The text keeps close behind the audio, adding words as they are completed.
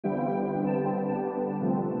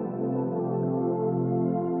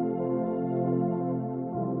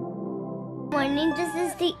morning. This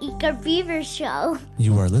is the Eager Beaver Show.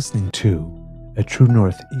 You are listening to a True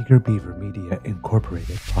North Eager Beaver Media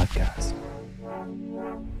Incorporated podcast.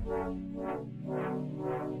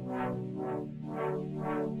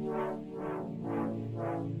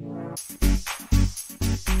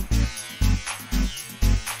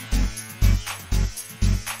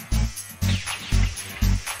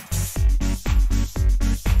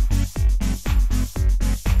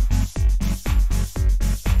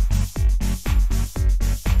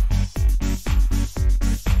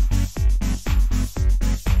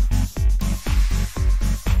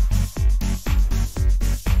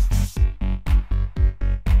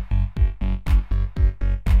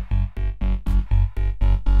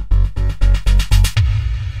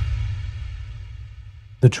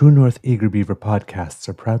 The True North Eager Beaver podcasts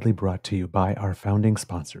are proudly brought to you by our founding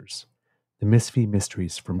sponsors, the Misfit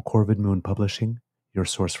Mysteries from Corvid Moon Publishing, your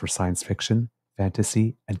source for science fiction,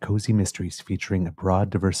 fantasy, and cozy mysteries featuring a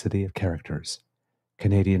broad diversity of characters,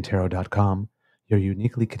 CanadianTarot.com, your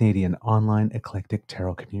uniquely Canadian online eclectic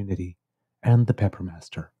tarot community, and the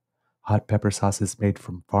Peppermaster, hot pepper sauces made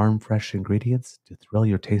from farm-fresh ingredients to thrill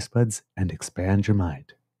your taste buds and expand your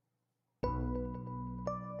mind.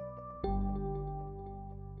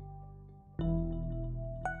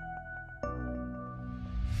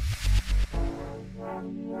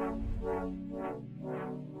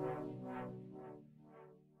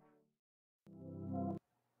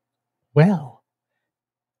 Well,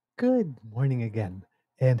 good morning again,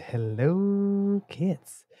 and hello,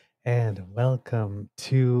 kids, and welcome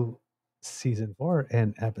to Season 4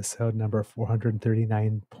 and episode number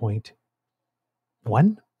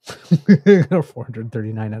 439.1 or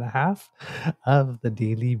 439 and a half of the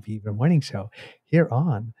Daily Beaver Morning Show here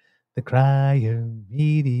on the Cryo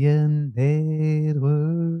Media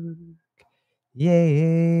Network.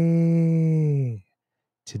 Yay!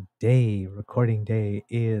 Today, recording day,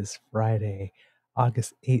 is Friday,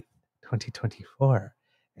 August 8th, 2024,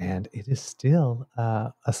 and it is still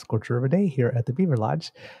a scorcher of a day here at the Beaver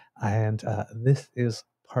Lodge, and this is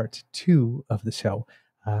part 2 of the show,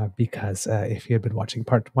 because if you had been watching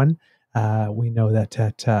part 1, we know that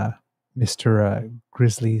at Mr.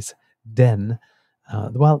 Grizzly's den,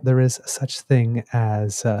 well, there is such thing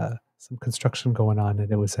as some construction going on, and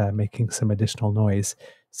it was making some additional noise,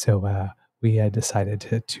 so we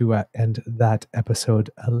decided to end that episode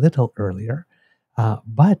a little earlier,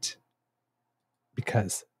 but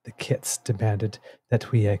because the kits demanded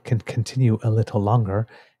that we can continue a little longer,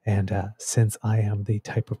 and since I am the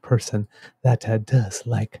type of person that does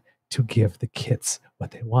like to give the kits what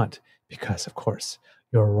they want, because of course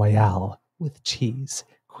your Royale with cheese,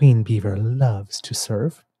 Queen Beaver loves to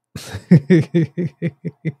serve,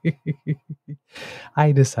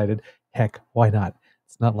 I decided, heck, why not?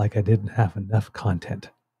 It's not like I didn't have enough content.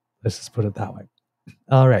 Let's just put it that way.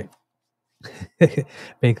 All right.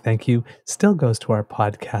 Big thank you still goes to our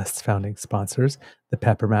podcast's founding sponsors, the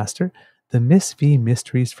Peppermaster, the Misfit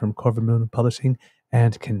Mysteries from Corvid Moon Publishing,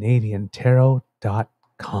 and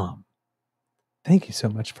CanadianTarot.com. Thank you so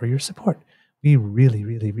much for your support. We really,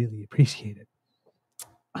 really, really appreciate it.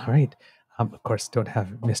 All right. Of course, don't have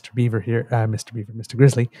Mr. Beaver here, Mr.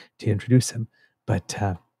 Grizzly, to introduce him, but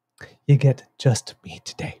you get just me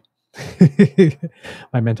today.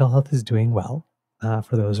 My mental health is doing well,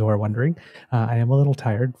 for those who are wondering. I am a little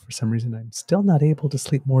tired. For some reason, I'm still not able to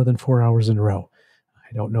sleep more than 4 hours in a row.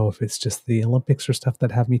 I don't know if it's just the Olympics or stuff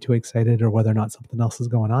that have me too excited or whether or not something else is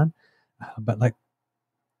going on. But like,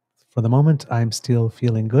 for the moment, I'm still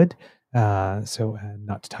feeling good. So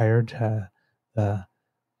not tired.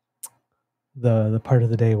 The part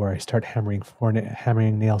of the day where I start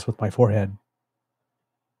hammering nails with my forehead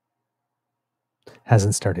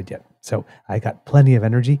hasn't started yet. So I got plenty of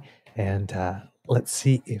energy, and let's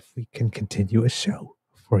see if we can continue a show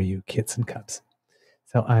for you kids and cubs.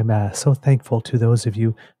 So I'm so thankful to those of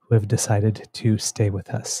you who have decided to stay with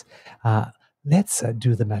us. Let's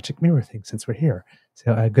do the magic mirror thing since we're here.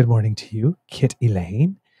 So good morning to you, Kit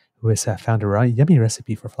Elaine, who has found a yummy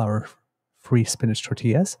recipe for flour-free spinach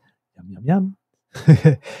tortillas. Yum, yum, yum.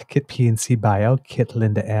 Kit PNC Bio, Kit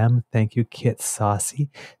Linda M, thank you. Kit Saucy,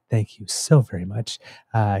 thank you so very much.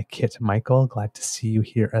 Kit Michael, glad to see you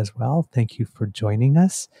here as well. Thank you for joining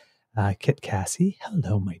us. Kit Cassie,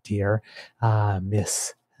 hello, my dear.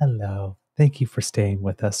 Miss, hello. Thank you for staying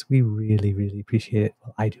with us. We really, really appreciate it.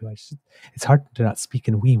 Well, I do. It's hard to not speak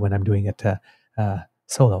in we when I'm doing it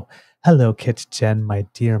solo. Hello, Kit Jen, my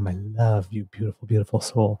dear, my love, you beautiful, beautiful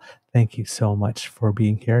soul. Thank you so much for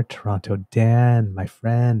being here. Toronto Dan, my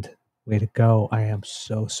friend, way to go. I am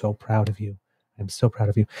so, so proud of you. I'm so proud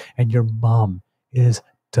of you. And your mom is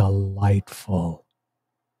delightful.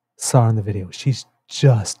 saw her in the video. She's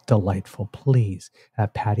just delightful. Please,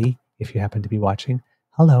 Patty, if you happen to be watching,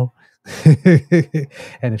 hello.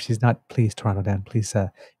 And if she's not, please, Toronto Dan, please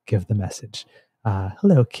give the message.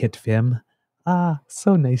 Hello, Kit Vim.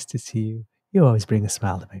 So nice to see you. You always bring a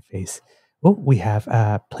smile to my face. Oh, we have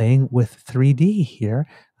playing with 3D here.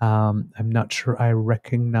 I'm not sure I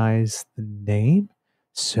recognize the name.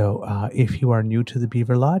 So if you are new to the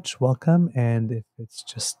Beaver Lodge, welcome. And if it's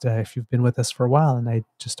just, if you've been with us for a while and I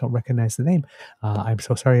just don't recognize the name, I'm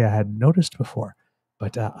so sorry I hadn't noticed before.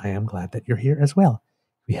 But I am glad that you're here as well.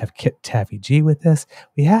 We have Kit Tavi G with us.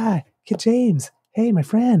 We have Kit James. Hey, my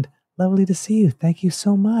friend. Lovely to see you. Thank you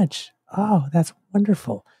so much. Oh, that's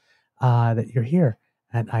wonderful that you're here.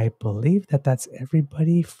 And I believe that that's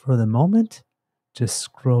everybody for the moment.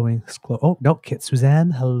 Just scrolling. Oh, no, Kit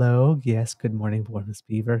Suzanne. Hello. Yes, good morning, Miss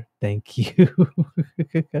Beaver. Thank you.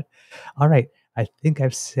 All right. I think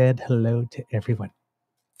I've said hello to everyone.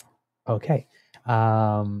 Okay.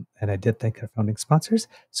 And I did thank our founding sponsors.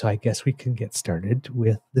 So I guess we can get started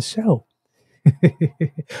with the show.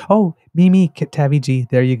 Oh, Mimi, Kit Tavi G.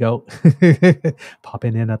 There you go.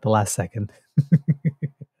 Popping in at the last second.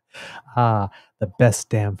 The best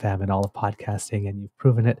damn fam in all of podcasting, and you've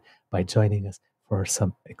proven it by joining us for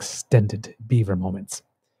some extended Beaver moments.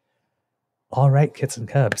 All right, kits and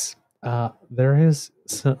cubs. There is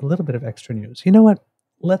a little bit of extra news. You know what?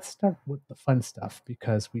 Let's start with the fun stuff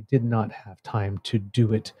because we did not have time to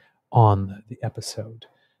do it on the episode.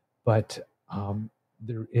 But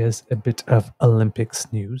there is a bit of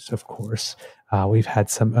Olympics news, of course. We've had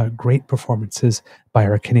some great performances by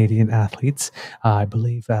our Canadian athletes. I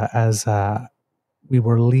believe as we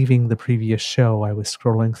were leaving the previous show, I was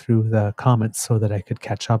scrolling through the comments so that I could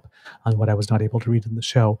catch up on what I was not able to read in the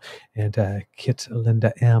show. And Kit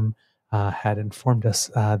Linda M had informed us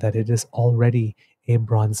that it is already a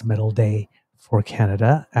bronze medal day for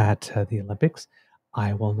Canada at the Olympics.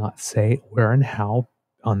 I will not say where and how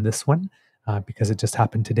on this one because it just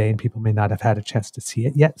happened today and people may not have had a chance to see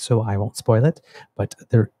it yet, so I won't spoil it. But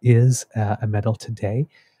there is a medal today.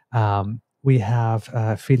 We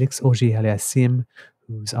have Felix Auger-Aliassime,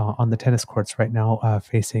 who's on the tennis courts right now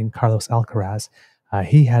facing Carlos Alcaraz.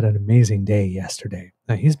 He had an amazing day yesterday.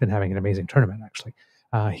 He's been having an amazing tournament, actually.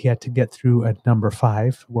 He had to get through at number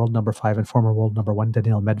 5, world number 5 and former world number 1,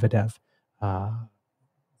 Daniil Medvedev,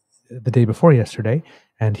 the day before yesterday,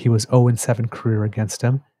 and he was 0-7 career against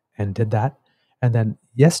him and did that. And then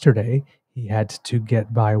yesterday, he had to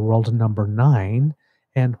get by world number 9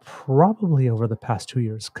 and probably over the past 2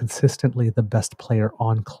 years, consistently the best player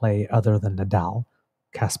on clay other than Nadal,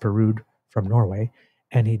 Casper Ruud from Norway.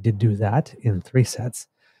 And he did do that in 3 sets.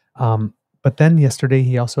 But then yesterday,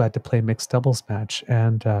 he also had to play a mixed doubles match.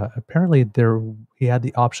 And apparently he had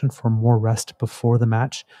the option for more rest before the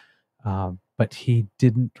match. But he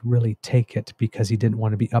didn't really take it because he didn't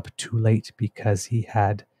want to be up too late because he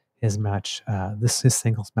had his match. This is his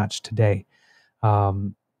singles match today.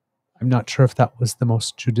 I'm not sure if that was the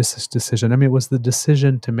most judicious decision. I mean, it was the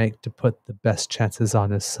decision to make to put the best chances on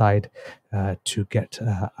his side to get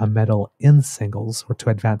a medal in singles or to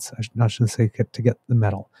advance. I shouldn't say to get the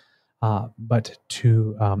medal, but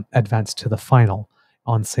to advance to the final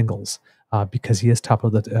on singles because he is top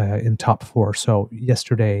of the in top 4. So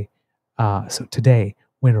today,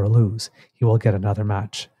 win or lose, he will get another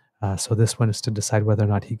match. So this one is to decide whether or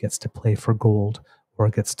not he gets to play for gold or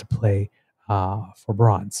gets to play for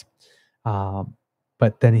bronze.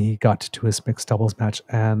 But then he got to his mixed doubles match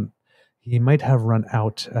and he might have run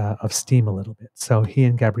out of steam a little bit. So he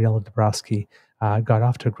and Gabriela Dabrowski got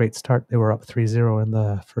off to a great start. They were up 3-0 in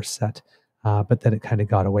the first set, but then it kind of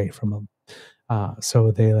got away from them.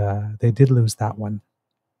 So they did lose that one.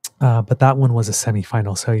 But that one was a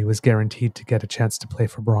semifinal, so he was guaranteed to get a chance to play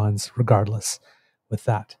for bronze regardless with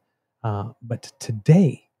that. But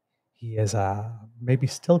today, he is maybe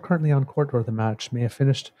still currently on court, or the match may have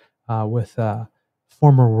finished with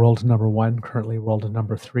former world number 1, currently world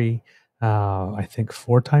number 3, I think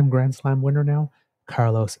 4-time Grand Slam winner now,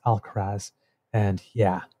 Carlos Alcaraz. And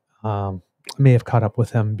yeah, I may have caught up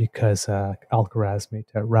with him because Alcaraz made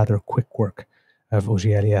a rather quick work of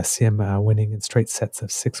Auger-Aliassime winning in straight sets of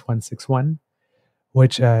 6-1, 6-1,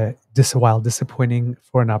 which, while disappointing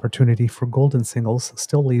for an opportunity for golden singles,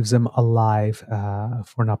 still leaves him alive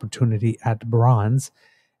for an opportunity at bronze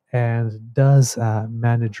and does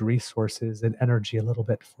manage resources and energy a little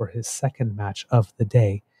bit for his second match of the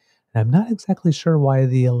day. And I'm not exactly sure why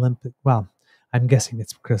the I'm guessing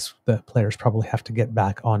it's because the players probably have to get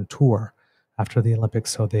back on tour after the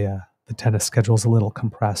Olympics, so the tennis schedule is a little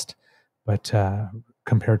compressed, but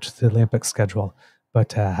compared to the Olympic schedule.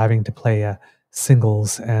 But having to play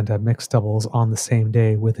singles and mixed doubles on the same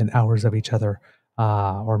day within hours of each other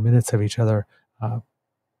or minutes of each other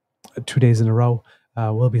 2 days in a row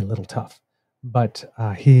will be a little tough. But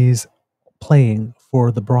he's playing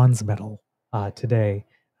for the bronze medal today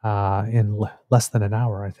in less than an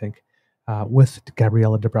hour, I think, with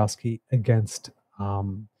Gabriela Dabrowski against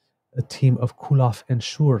a team of Kulov and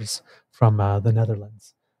Schuurs from the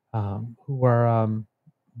Netherlands, who are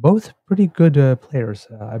both pretty good players.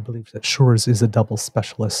 I believe that Schuurs is a double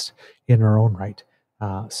specialist in her own right.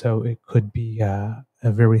 So it could be a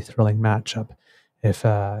very thrilling matchup. If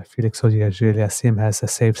Felix Auger-Aliassime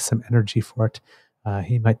has saved some energy for it,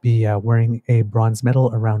 he might be wearing a bronze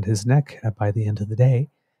medal around his neck by the end of the day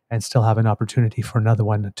and still have an opportunity for another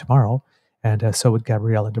one tomorrow. And so would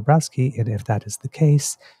Gabriela Dabrowski. And if that is the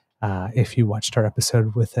case, if you watched our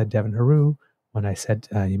episode with Devin Haru, when I said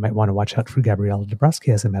you might want to watch out for Gabriela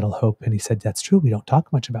Dabrowski as a medal hope, and he said, that's true, we don't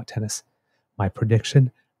talk much about tennis. My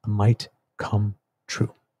prediction might come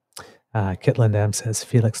true. Kit Lindam says,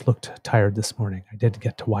 Felix looked tired this morning. I didn't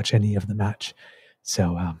get to watch any of the match.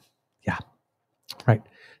 So, yeah, right.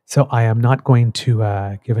 So I am not going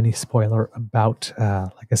to give any spoiler about,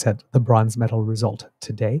 like I said, the bronze medal result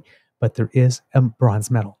today, but there is a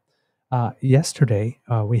bronze medal. Yesterday,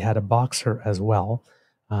 we had a boxer as well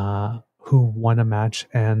who won a match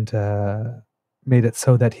and made it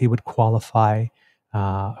so that he would qualify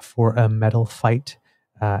for a medal fight.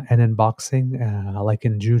 And in boxing, like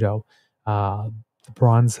in judo, the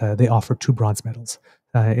bronze, they offer 2 bronze medals.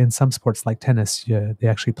 In some sports like tennis, they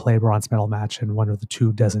actually play a bronze medal match, and one of the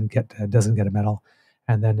two doesn't get a medal.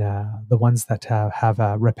 And then the ones that have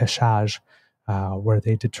a repêchage, where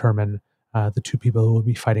they determine the 2 people who will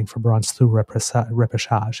be fighting for bronze through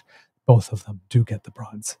repêchage, both of them do get the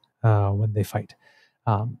bronze when they fight.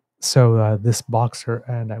 So this boxer,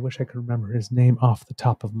 and I wish I could remember his name off the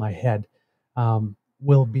top of my head,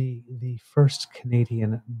 will be the first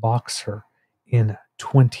Canadian boxer in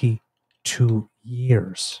 22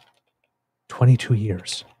 years. 22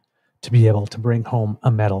 years to be able to bring home a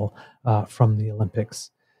medal from the Olympics.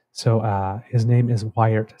 So his name is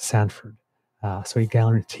Wyatt Sanford. So he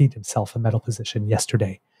guaranteed himself a medal position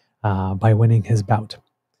yesterday by winning his bout.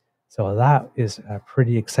 So that is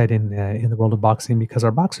pretty exciting in the world of boxing, because our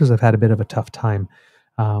boxers have had a bit of a tough time.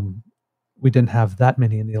 We didn't have that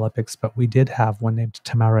many in the Olympics, but we did have one named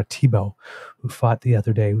Tamara Thibault, who fought the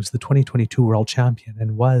other day, who's the 2022 world champion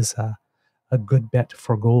and was a good bet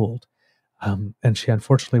for gold. And she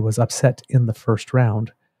unfortunately was upset in the first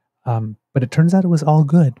round. But it turns out it was all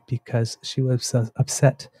good, because she was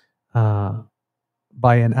upset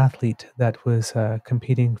by an athlete that was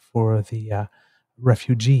competing for the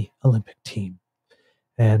refugee Olympic team.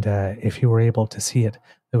 And if you were able to see it,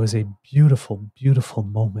 there was a beautiful, beautiful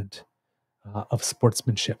moment of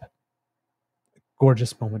sportsmanship,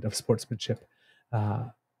 gorgeous moment of sportsmanship,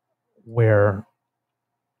 where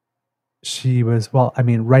she was,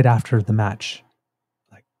 right after the match,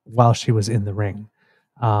 like while she was in the ring,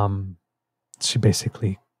 she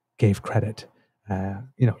basically gave credit.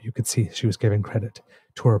 You could see she was giving credit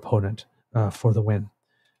to her opponent for the win.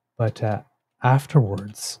 But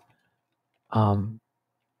afterwards,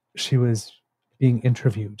 she was being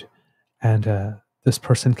interviewed, and this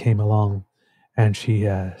person came along, and she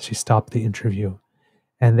stopped the interview,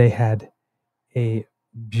 and they had a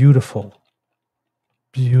beautiful,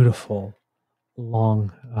 beautiful,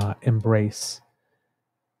 long embrace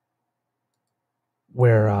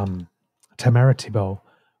where Tamara Thibault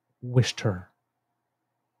wished her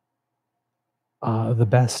the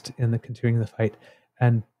best in the continuing the fight,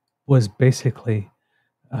 and was basically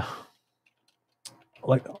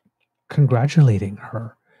like congratulating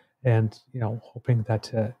her, and hoping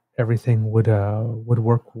that everything would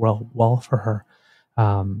work well for her.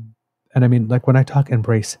 And I mean, like, when I talk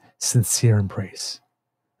embrace, sincere embrace,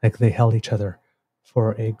 like they held each other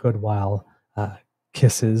for a good while.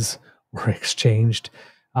 Kisses were exchanged,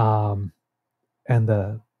 and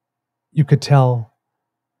you could tell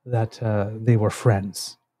that they were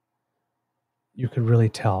friends. You could really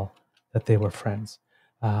tell that they were friends,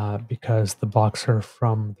 because the boxer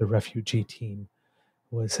from the refugee team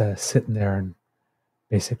was sitting there and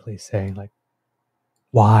basically saying, like,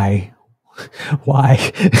 why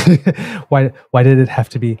why why did it have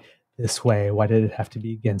to be this way? Why did it have to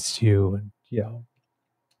be against you? And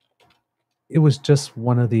it was just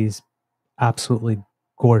one of these absolutely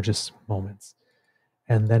gorgeous moments.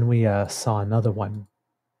 And then we saw another one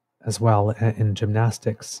as well in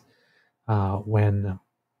gymnastics, when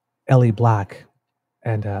Ellie Black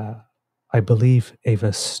and I believe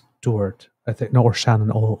Ava Stewart, I think, no, or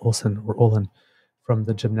Shannon Olsen or Olin from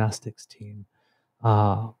the gymnastics team,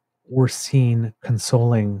 were seen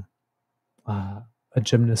consoling a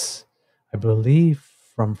gymnast, I believe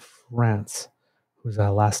from France, whose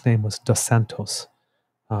last name was Dos Santos,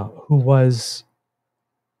 who was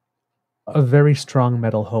a very strong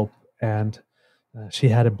medal hope, and she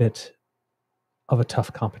had a bit of a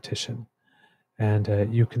tough competition.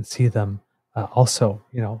 And you can see them also,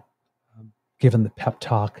 given the pep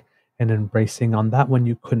talk and embracing. On that one,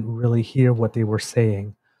 you couldn't really hear what they were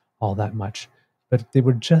saying all that much, but they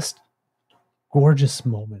were just gorgeous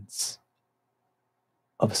moments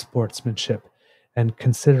of sportsmanship. And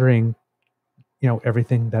considering,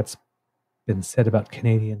 everything that's been said about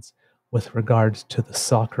Canadians with regard to the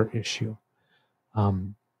soccer issue,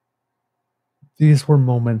 these were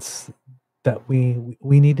moments that we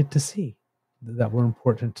needed to see, that were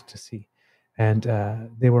important to see. And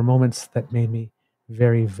they were moments that made me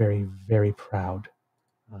very, very, very proud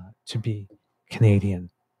to be Canadian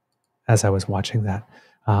as I was watching that.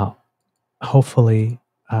 Hopefully,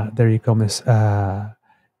 there you go, Miss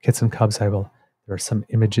Kits and Cubs. There are some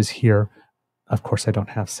images here. Of course, I don't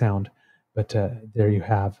have sound, but there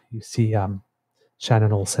you see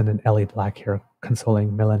Shannon Olsen and Ellie Blackhair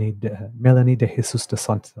consoling Melanie de Jesus de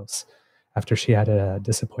Santos after she had a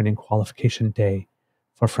disappointing qualification day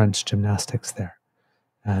for French gymnastics there.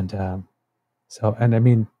 And I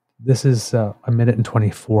mean, this is a minute and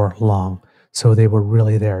 24 long. So they were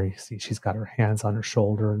really there. You see, she's got her hands on her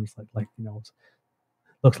shoulder, and it's like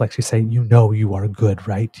looks like she's saying, you are good,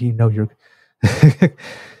 right? You're.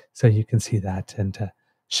 So you can see that, and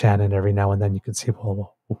Shannon every now and then you can see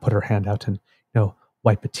we'll put her hand out and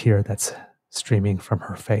wipe a tear that's streaming from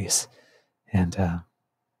her face, and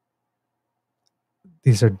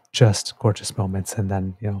these are just gorgeous moments. And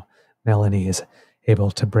then Melanie is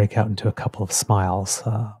able to break out into a couple of smiles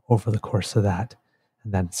over the course of that,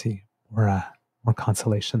 and then see more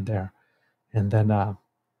consolation there. And then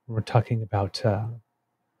we're talking about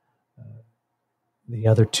the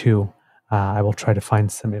other two. I will try to find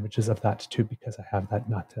some images of that too, because I have that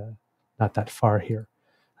not that far here.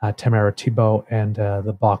 Tamara Thibault and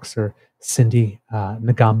the boxer Cindy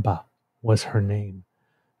Ngamba was her name,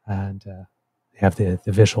 and they have the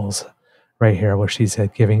visuals right here where she's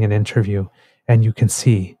giving an interview, and you can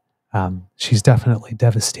see she's definitely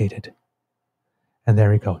devastated. And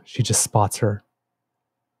there we go. She just spots her,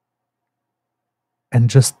 and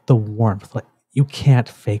just the warmth. Like, you can't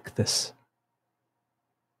fake this.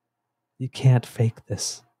 You can't fake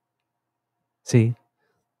this. See?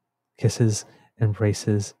 Kisses,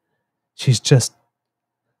 embraces. She's just,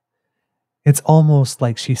 it's almost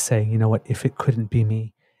like she's saying, you know what, if it couldn't be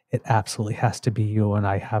me, it absolutely has to be you. And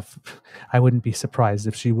I wouldn't be surprised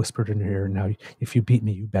if she whispered in her ear, now, if you beat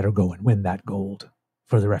me, you better go and win that gold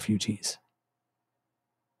for the refugees.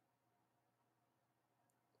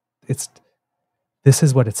 This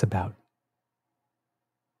is what it's about.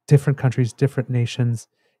 Different countries, different nations,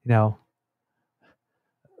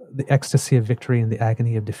 the ecstasy of victory and the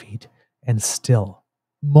agony of defeat. And still,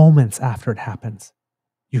 moments after it happens,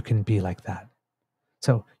 you can be like that.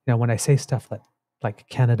 So, when I say stuff like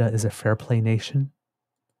Canada is a fair play nation,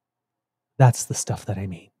 that's the stuff that I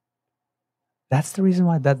mean. That's the reason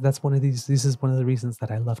why that's one of these. This is one of the reasons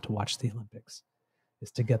that I love to watch the Olympics,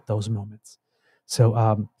 is to get those moments.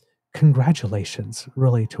 So, congratulations,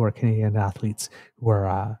 really, to our Canadian athletes who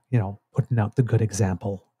are, putting out the good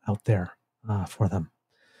example out there for them.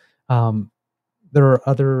 There are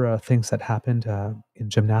other things that happened in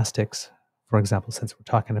gymnastics. For example, since we're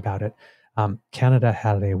talking about it, Canada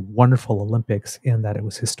had a wonderful Olympics in that it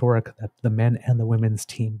was historic that the men and the women's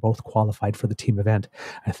team both qualified for the team event.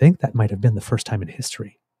 I think that might have been the first time in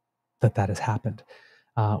history that has happened,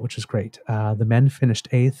 which is great. The men finished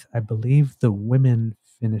 8th. I believe the women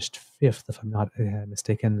finished 5th, if I'm not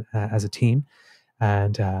mistaken, as a team.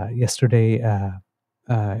 And yesterday,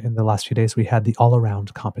 in the last few days, we had the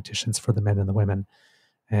all-around competitions for the men and the women.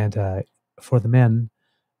 And for the men,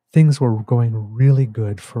 things were going really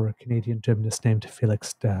good for a Canadian gymnast named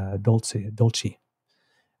Felix Dolce.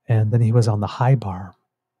 And then he was on the high bar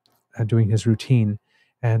doing his routine.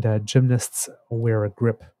 And gymnasts wear a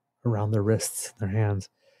grip around their wrists, their hands.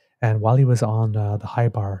 And while he was on the high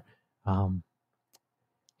bar,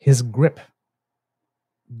 his grip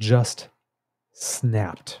just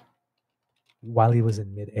snapped while he was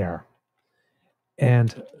in midair.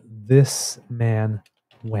 And this man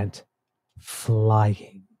went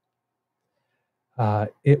flying.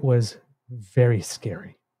 It was very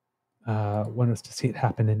scary when it was to see it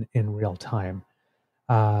happen in real time.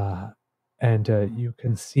 And you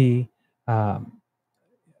can see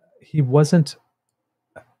he wasn't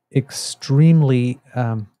extremely,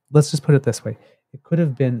 let's just put it this way. It could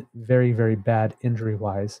have been very, very bad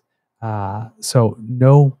injury-wise, So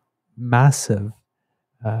no massive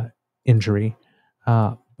injury,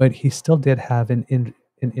 but he still did have an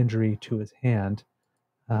injury to his hand.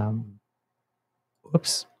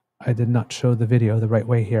 Whoops, I did not show the video the right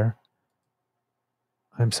way here.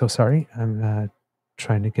 I'm so sorry. I'm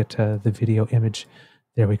trying to get to the video image.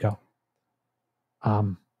 There we go.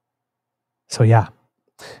 So yeah,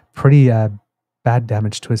 pretty bad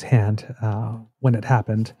damage to his hand when it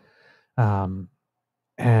happened. And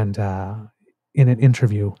in an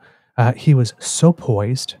interview, he was so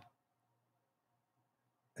poised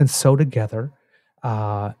and so together,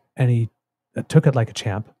 and he took it like a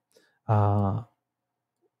champ.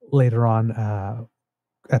 Later on,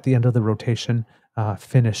 at the end of the rotation,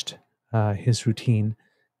 finished his routine.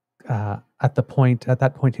 At that point,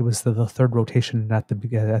 it was the third rotation. And at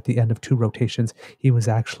the end of two rotations, he was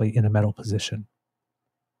actually in a medal position,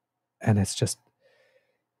 and it's just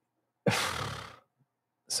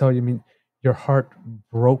so. You mean your heart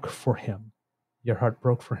broke for him? Your heart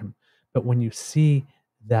broke for him, but when you see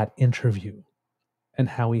that interview and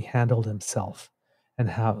how he handled himself, and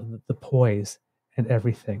how the poise and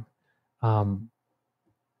everything,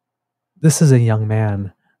 this is a young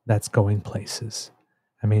man that's going places.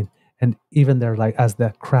 I mean, and even there, like as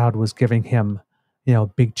the crowd was giving him,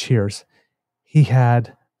 big cheers, he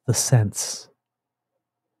had the sense,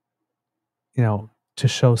 to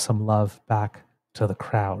show some love back to the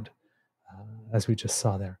crowd, as we just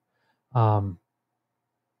saw there.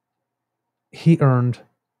 He earned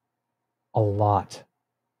a lot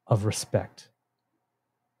of respect,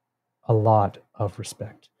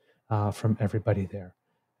 from everybody there.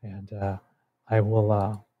 And I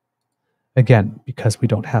will, again, because we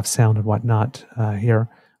don't have sound and whatnot here,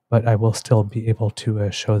 but I will still be able to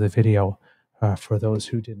show the video for those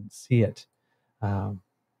who didn't see it.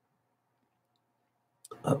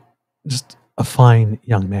 Just a fine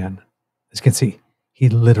young man. As you can see, he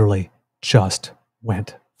literally just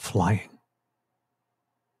went flying.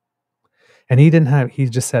 And he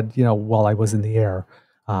just said, while I was in the air,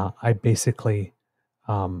 I basically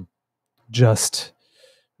just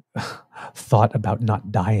thought about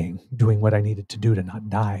not dying, doing what I needed to do to not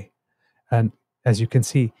die. And as you can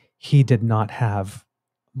see, he did not have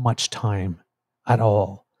much time at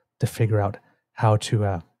all to figure out how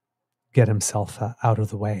to get himself out of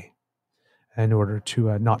the way in order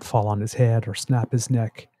to not fall on his head or snap his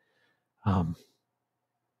neck.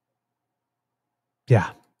 Yeah,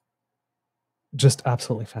 just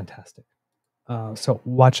absolutely fantastic. So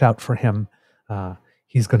watch out for him.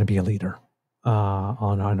 He's going to be a leader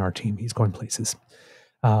on our team. He's going places.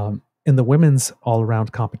 In the women's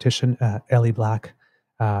all-around competition, Ellie Black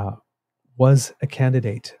was a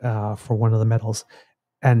candidate for one of the medals,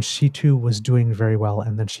 and she too was doing very well.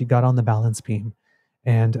 And then she got on the balance beam.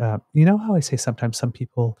 And you know how I say sometimes some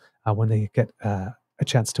people, when they get a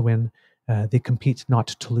chance to win, they compete not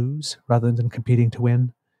to lose rather than competing to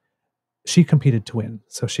win. She competed to win.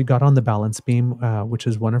 So she got on the balance beam, which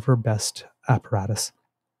is one of her best apparatus.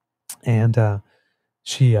 And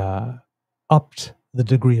she upped the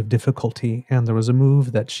degree of difficulty. And there was a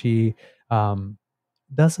move that she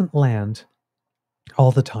doesn't land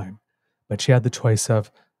all the time, but she had the choice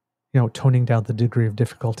of, toning down the degree of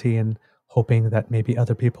difficulty and hoping that maybe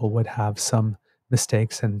other people would have some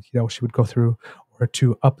mistakes and, she would go through, or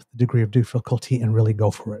to up the degree of difficulty and really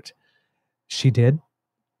go for it. She did.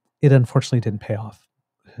 It unfortunately didn't pay off.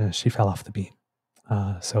 She fell off the beam.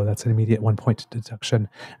 So that's an immediate 1 point deduction,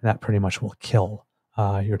 and that pretty much will kill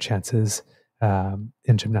your chances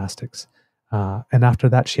in gymnastics. And after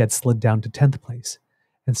that, she had slid down to 10th place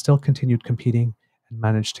and still continued competing and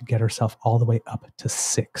managed to get herself all the way up to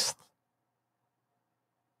 6th.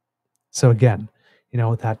 So again,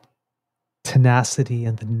 that tenacity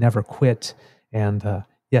and the never quit. And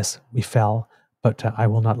yes, we fell, but I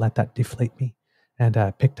will not let that deflate me. And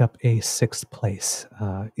picked up a 6th place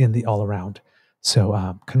in the all-around.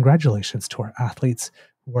 So congratulations to our athletes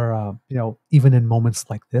who are, even in moments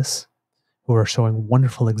like this, who are showing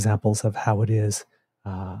wonderful examples of how it is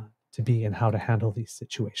to be and how to handle these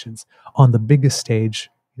situations on the biggest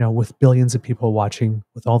stage, with billions of people watching,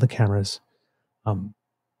 with all the cameras.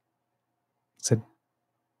 So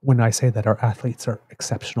when I say that our athletes are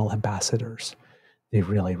exceptional ambassadors, they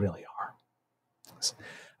really, really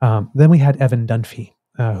are. Then we had Evan Dunphy,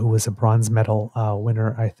 who was a bronze medal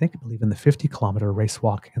winner, I believe in the 50-kilometer race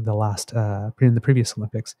walk in the previous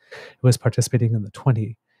Olympics, who was participating in the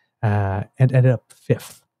 20 and ended up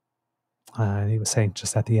 5th. And he was saying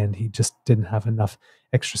just at the end, he just didn't have enough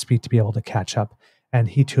extra speed to be able to catch up. And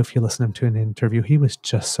he too, if you listen to an interview, he was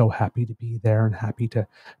just so happy to be there and happy to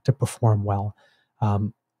perform well.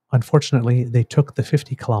 unfortunately, they took the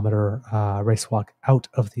 50-kilometer race walk out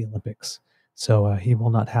of the Olympics. So he will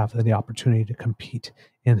not have the opportunity to compete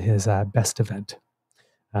in his best event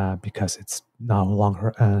because it's no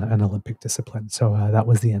longer an Olympic discipline. So that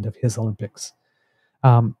was the end of his Olympics.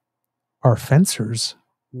 Our fencers,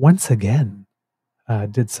 once again,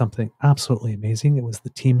 did something absolutely amazing. It was the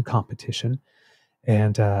team competition.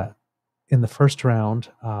 And in the first round,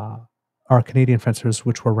 our Canadian fencers,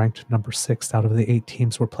 which were ranked number 6 out of the 8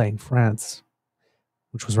 teams, were playing France,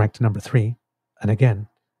 which was ranked number 3. And again,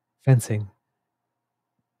 fencing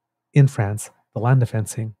in France, the land of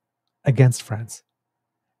fencing, against France.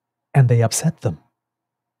 And they upset them,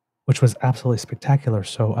 which was absolutely spectacular.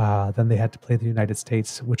 So then they had to play the United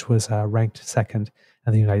States, which was ranked second,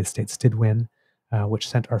 and the United States did win, which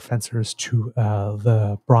sent our fencers to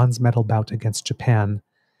the bronze medal bout against Japan,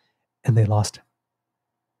 and they lost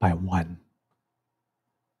by one.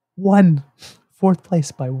 Fourth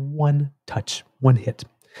place by one touch, one hit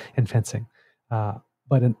in fencing. But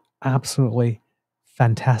an absolutely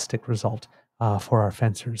fantastic result for our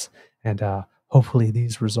fencers. And hopefully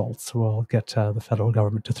these results will get the federal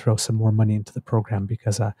government to throw some more money into the program,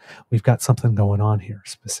 because we've got something going on here,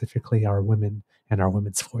 specifically our women and our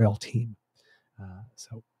women's foil team.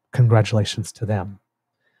 So congratulations to them.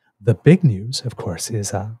 The big news, of course,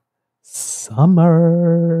 is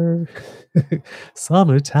summer.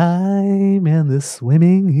 Summertime and the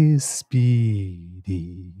swimming is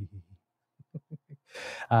speedy.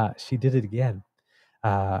 She did it again,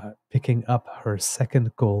 picking up her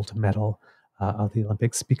second gold medal of the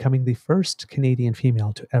Olympics, becoming the first Canadian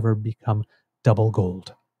female to ever become double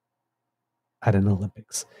gold at an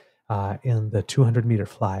Olympics in the 200-meter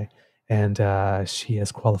fly. And she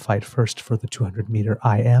has qualified first for the 200-meter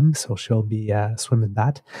IM, so she'll be swimming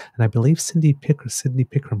that. And I believe Sydney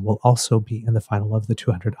Pickram will also be in the final of the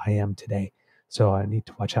 200 IM today, so I need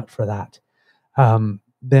to watch out for that.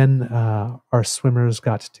 Then our swimmers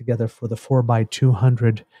got together for the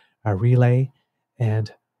 4x200 relay,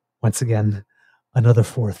 and once again, another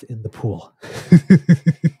fourth in the pool.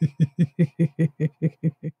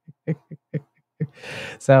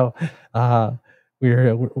 So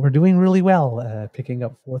we're doing really well, picking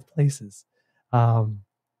up fourth places. But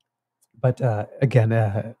again,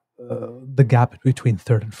 the gap between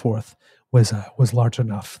third and fourth was large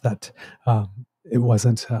enough that it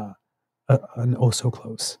wasn't an oh so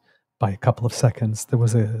close by a couple of seconds. There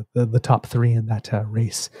was the top 3 in that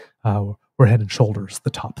race were head and shoulders the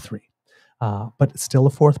top 3. But it's still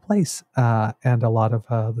a fourth place, and a lot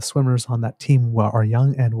of the swimmers on that team are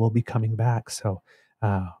young and will be coming back, so we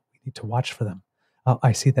need to watch for them.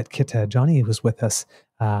 I see that Kit Johnny was with us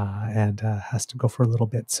and has to go for a little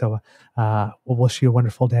bit, so we'll wish you a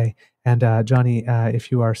wonderful day. And Johnny,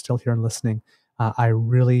 if you are still here and listening, I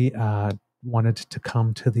really wanted to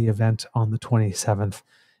come to the event on the 27th,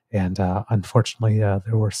 and unfortunately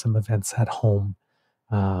there were some events at home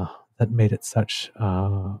that made it such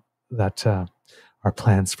that our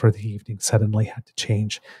plans for the evening suddenly had to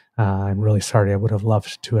change. I'm really sorry. I would have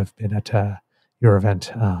loved to have been at your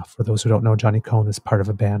event. For those who don't know, Johnny Cohn is part of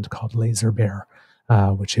a band called Laser Bear,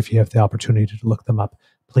 which if you have the opportunity to look them up,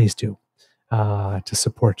 please do, to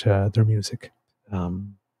support their music.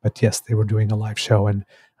 But yes, they were doing a live show, and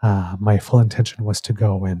my full intention was to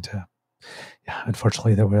go. And yeah,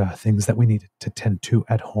 unfortunately, there were things that we needed to tend to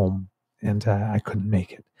at home, and I couldn't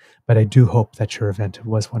make it. But I do hope that your event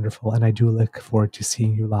was wonderful, and I do look forward to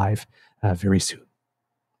seeing you live very soon.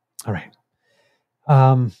 All right.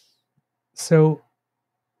 So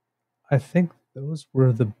I think those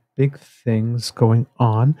were the big things going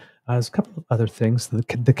on. There's a couple of other things. The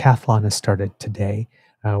decathlon has started today,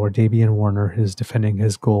 where Davian Warner is defending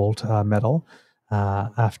his gold medal.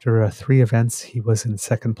 After 3 events, he was in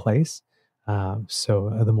second place. So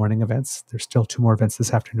the morning events, there's still 2 more events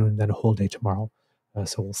this afternoon, and then a whole day tomorrow.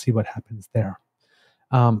 So we'll see what happens there.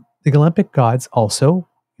 The Olympic gods also,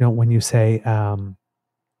 when you say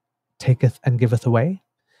taketh and giveth away,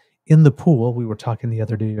 in the pool, we were talking the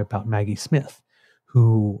other day about Maggie Smith,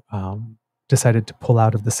 who decided to pull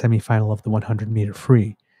out of the semifinal of the 100-meter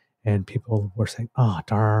free. And people were saying, oh,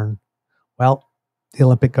 darn. Well, the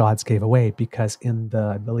Olympic gods gave away, because in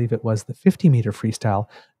I believe it was the 50-meter freestyle,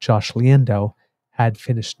 Josh Liendo had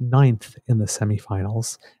finished 9th in the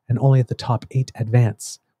semifinals, and only at the top 8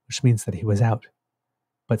 advance, which means that he was out.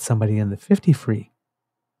 But somebody in the 50 free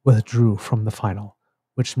withdrew from the final,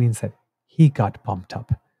 which means that he got bumped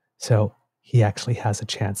up. So he actually has a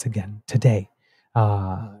chance again today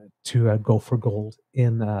to go for gold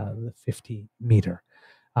in the 50-meter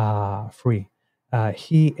free.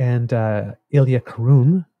 He and Ilya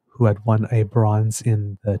Karun, who had won a bronze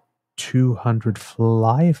in the 200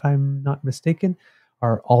 fly, if I'm not mistaken,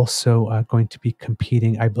 are also going to be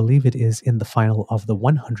competing. I believe it is in the final of the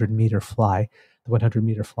 100-meter fly. The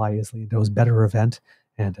 100-meter fly is Leondo's better event,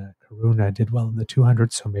 and Karuna did well in the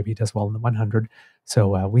 200, so maybe he does well in the 100.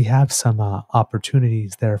 So we have some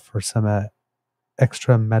opportunities there for some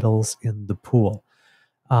extra medals in the pool.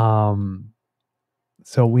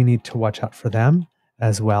 So we need to watch out for them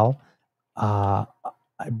as well. I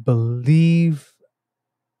believe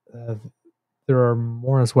there are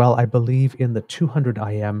more as well. I believe in the 200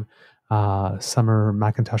 IM, Summer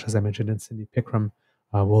McIntosh, as I mentioned, and Cindy Pickram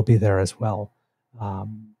will be there as well.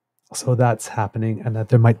 So that's happening, and that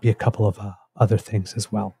there might be a couple of other things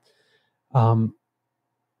as well.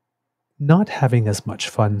 Not having as much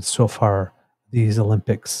fun so far these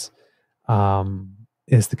Olympics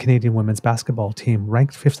is the Canadian women's basketball team,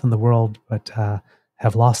 ranked 5th in the world, but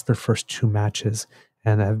have lost their first 2 matches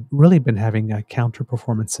and have really been having counter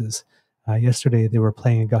performances. Yesterday, they were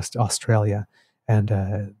playing against Australia,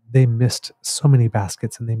 and they missed so many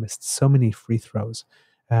baskets and they missed so many free throws.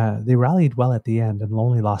 They rallied well at the end and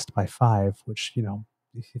only lost by 5, which,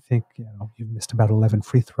 if you think, you've missed about 11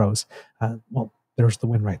 free throws, well, there's the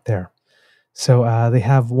win right there. So they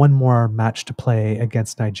have one more match to play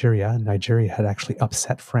against Nigeria. Nigeria had actually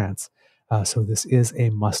upset France. So this is a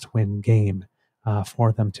must-win game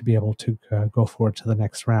for them to be able to go forward to the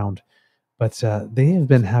next round. But they have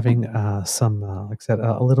been having some, like I said,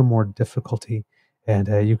 a little more difficulty.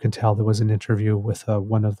 And you can tell there was an interview with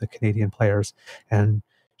one of the Canadian players, and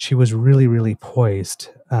she was really, really poised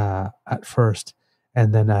at first.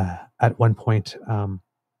 And then at one point,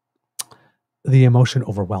 the emotion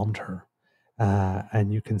overwhelmed her.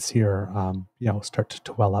 And you can see her, start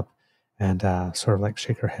to well up and sort of like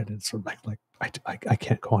shake her head and sort of like I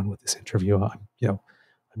can't go on with this interview.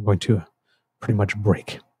 I'm going to pretty much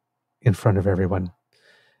break in front of everyone.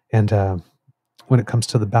 And when it comes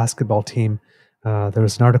to the basketball team, there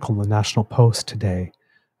was an article in the National Post today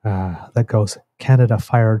that goes, Canada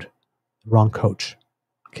fired the wrong coach.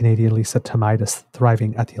 Canadian Lisa Tomaitis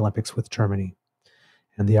thriving at the Olympics with Germany.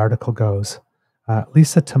 And the article goes,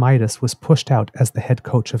 Lisa Tomaitis was pushed out as the head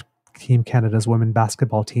coach of Team Canada's women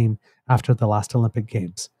basketball team after the last Olympic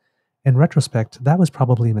Games. In retrospect, that was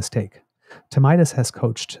probably a mistake. Tomaitis has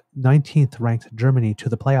coached 19th-ranked Germany to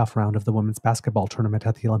the playoff round of the women's basketball tournament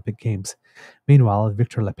at the Olympic Games. Meanwhile,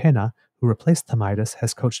 Victor Lepena, who replaced Tomaitis,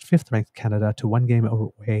 has coached 5th-ranked Canada to one game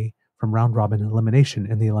away from round-robin elimination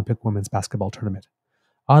in the Olympic women's basketball tournament.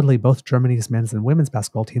 Oddly, both Germany's men's and women's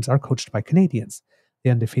basketball teams are coached by Canadians. The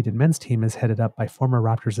undefeated men's team is headed up by former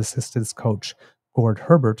Raptors assistant coach Gord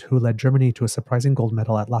Herbert, who led Germany to a surprising gold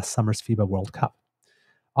medal at last summer's FIBA World Cup.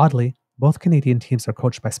 Oddly, both Canadian teams are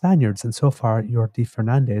coached by Spaniards, and so far, Jordi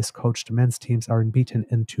Fernandez coached men's teams are unbeaten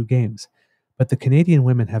in 2 games. But the Canadian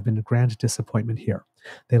women have been a grand disappointment here.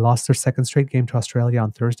 They lost their second straight game to Australia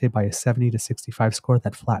on Thursday by a 70-65 score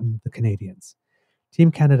that flattened the Canadians.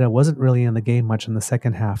 Team Canada wasn't really in the game much in the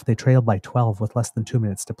second half. They trailed by 12 with less than 2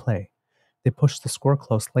 minutes to play. They pushed the score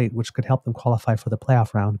close late, which could help them qualify for the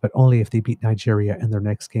playoff round, but only if they beat Nigeria in their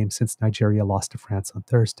next game, since Nigeria lost to France on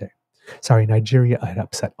Thursday. Sorry, Nigeria had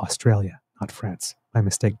upset Australia, not France. My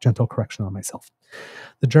mistake, gentle correction on myself.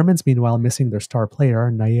 The Germans, meanwhile, missing their star player,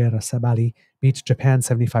 Naira Sabali, beat Japan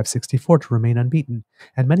 75-64 to remain unbeaten,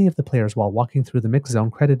 and many of the players, while walking through the mixed zone,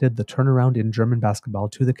 credited the turnaround in German basketball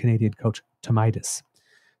to the Canadian coach Tomaitis.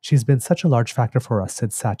 She's been such a large factor for us, said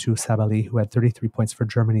Satu Sabali, who had 33 points for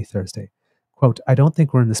Germany Thursday. Quote, I don't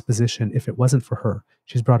think we're in this position if it wasn't for her.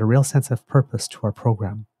 She's brought a real sense of purpose to our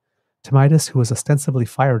program. Tomaitis, who was ostensibly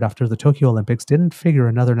fired after the Tokyo Olympics, didn't figure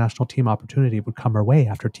another national team opportunity would come her way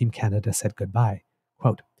after Team Canada said goodbye.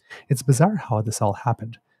 Quote, it's bizarre how this all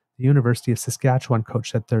happened. The University of Saskatchewan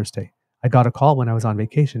coach said Thursday, I got a call when I was on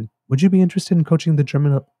vacation. Would you be interested in coaching the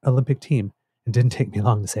German Olympic team? It didn't take me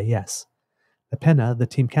long to say yes. Lepena, the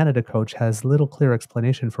Team Canada coach, has little clear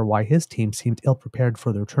explanation for why his team seemed ill-prepared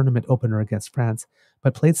for their tournament opener against France,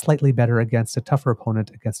 but played slightly better against a tougher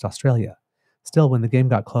opponent against Australia. Still, when the game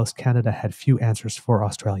got close, Canada had few answers for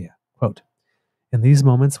Australia. Quote, in these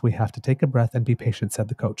moments, we have to take a breath and be patient, said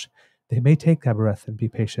the coach. They may take a breath and be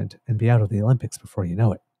patient and be out of the Olympics before you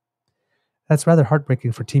know it. That's rather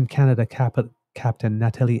heartbreaking for Team Canada captain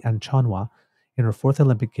Nathalie Anchonwa. In her 4th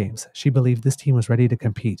Olympic Games, she believed this team was ready to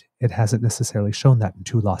compete. It hasn't necessarily shown that in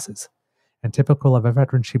 2 losses. And typical of a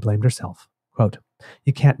veteran, she blamed herself. Quote,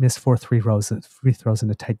 you can't miss 4 free throws in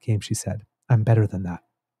a tight game, she said. I'm better than that.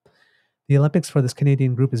 The Olympics for this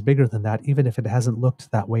Canadian group is bigger than that, even if it hasn't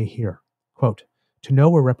looked that way here. Quote, to know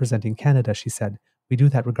we're representing Canada, she said, we do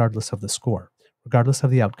that regardless of the score, regardless of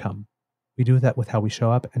the outcome. We do that with how we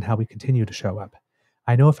show up and how we continue to show up.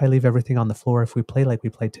 I know if I leave everything on the floor, if we play like we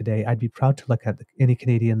played today, I'd be proud to look at any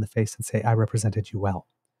Canadian in the face and say, I represented you well.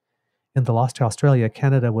 In the loss to Australia,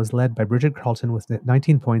 Canada was led by Bridget Carleton with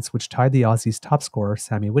 19 points, which tied the Aussies' top scorer,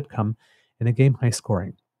 Sammy Whitcomb, in a game high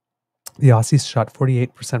scoring. The Aussies shot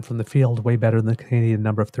 48% from the field, way better than the Canadian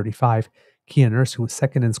number of 35. Kia Nurse, who was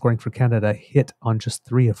second in scoring for Canada, hit on just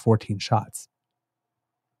 3 of 14 shots.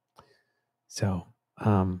 So,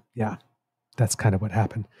 yeah, that's kind of what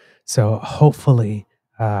happened. So hopefully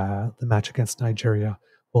the match against Nigeria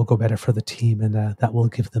will go better for the team, and that will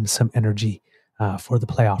give them some energy for the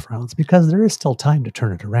playoff rounds, because there is still time to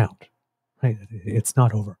turn it around. Right? It's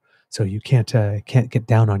not over. So you can't get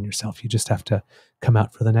down on yourself. You just have to come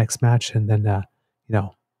out for the next match and then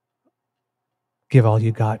give all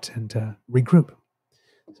you got and regroup.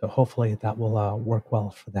 So hopefully that will work well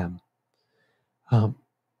for them.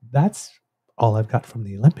 That's all I've got from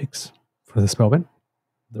the Olympics for this moment.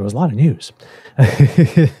 There was a lot of news,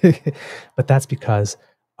 but that's because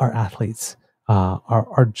our athletes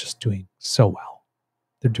are just doing so well.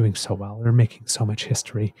 They're doing so well. They're making so much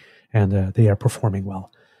history, and they are performing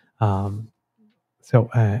well. We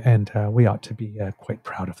ought to be quite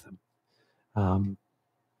proud of them.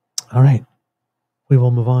 All right, we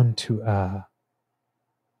will move on to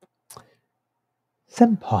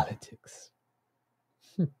some politics.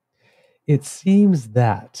 It seems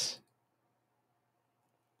that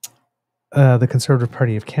the Conservative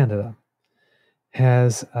Party of Canada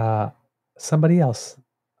has somebody else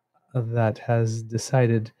that has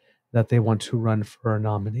decided that they want to run for a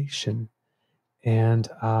nomination. And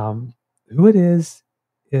who it is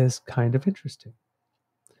kind of interesting.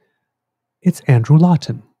 It's Andrew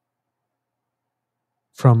Lawton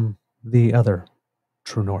from the other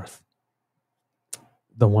True North,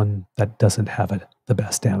 the one that doesn't have it, the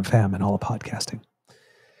best damn fam in all of podcasting.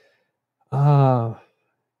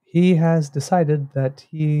 He has decided that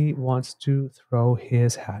he wants to throw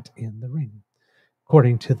his hat in the ring.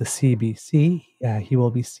 According to the CBC, he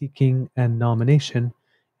will be seeking a nomination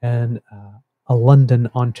in a London,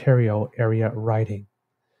 Ontario area riding.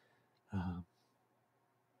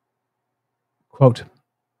 Quote,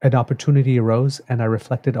 an opportunity arose and I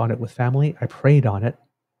reflected on it with family. I prayed on it.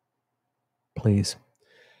 Please.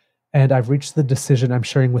 And I've reached the decision I'm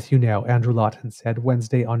sharing with you now, Andrew Lawton said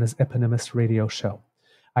Wednesday on his eponymous radio show.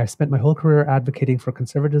 I've spent my whole career advocating for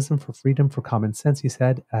conservatism, for freedom, for common sense, he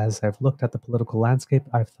said. As I've looked at the political landscape,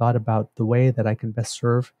 I've thought about the way that I can best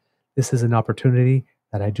serve. This is an opportunity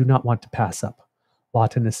that I do not want to pass up.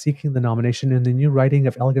 Lawton is seeking the nomination in the new riding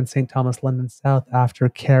of Elgin St. Thomas, London South, after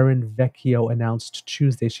Karen Vecchio announced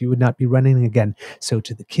Tuesday she would not be running again. So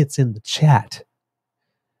to the kids in the chat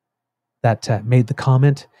that made the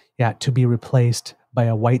comment, to be replaced by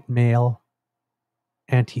a white male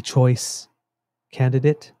anti-choice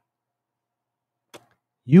candidate,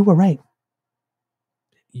 you were right.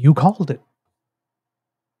 You called it.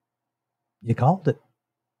 You called it.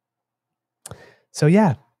 So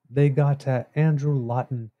they got Andrew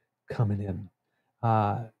Lawton coming in.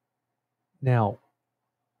 Now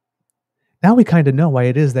we kind of know why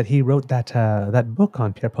it is that he wrote that book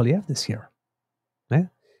on Pierre Poilievre this year,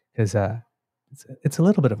 because it's a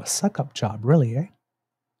little bit of a suck-up job, really,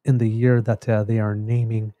 in the year that they are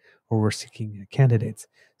naming or we're seeking candidates.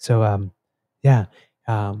 So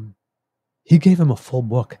he gave him a full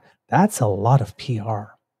book. That's a lot of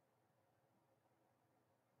PR.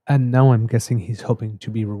 And now I'm guessing he's hoping to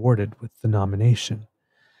be rewarded with the nomination.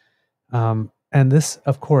 And this,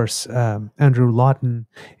 of course, Andrew Lawton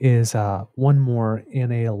is one more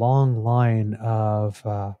in a long line of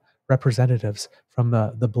representatives from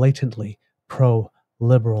the blatantly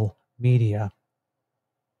pro-liberal media.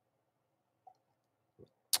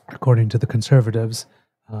 According to the Conservatives,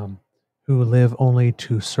 who live only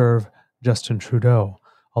to serve Justin Trudeau,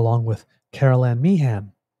 along with Carol Ann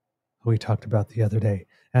Meehan, who we talked about the other day,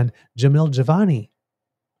 and Jamil Javani,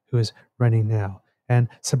 who is running now, and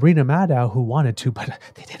Sabrina Maddow, who wanted to, but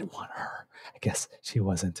they didn't want her. I guess she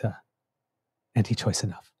wasn't anti-choice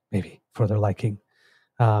enough, maybe, for their liking.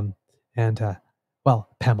 Pamela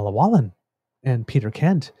Whelan and Peter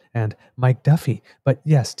Kent and Mike Duffy. But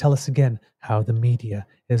yes, tell us again how the media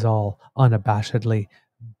is all unabashedly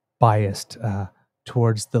biased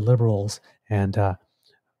towards the Liberals and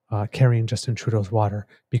carrying Justin Trudeau's water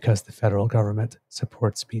because the federal government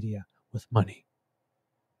supports media with money.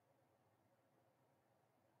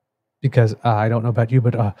 Because I don't know about you,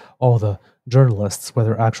 but all the journalists,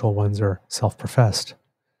 whether actual ones or self-professed,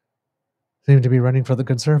 seem to be running for the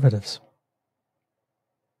Conservatives.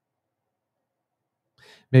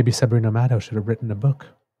 Maybe Sabrina Maddow should have written a book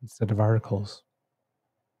instead of articles.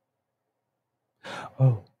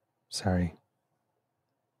 Oh, sorry.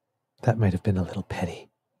 That might have been a little petty.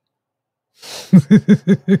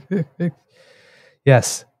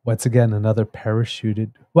 Yes, once again, another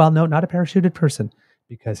parachuted. Well, no, not a parachuted person,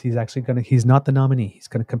 because he's not the nominee. He's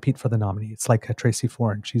going to compete for the nominee. It's like Tracy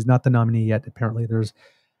Foran. She's not the nominee yet. Apparently,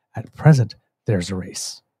 at present, there's a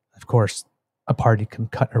race. Of course, a party can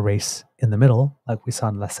cut a race in the middle, like we saw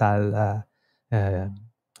in La Salle et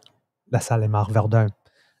Marc Verdun,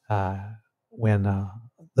 when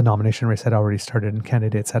the nomination race had already started and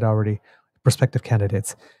prospective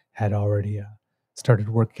candidates had already started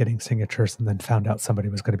work getting signatures and then found out somebody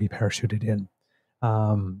was going to be parachuted in.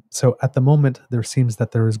 So at the moment, there seems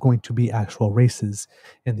that there is going to be actual races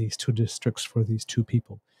in these two districts for these two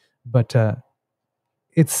people. But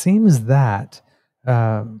it seems that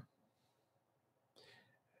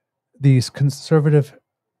these conservative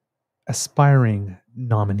aspiring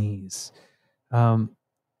nominees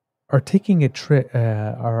are taking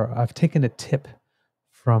I've taken a tip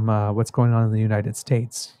from what's going on in the United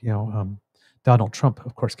States. Donald Trump,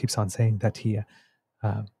 of course, keeps on saying that he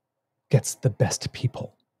gets the best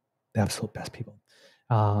people, the absolute best people.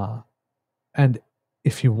 And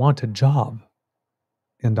if you want a job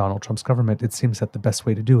in Donald Trump's government, it seems that the best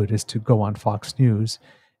way to do it is to go on Fox News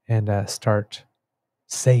and start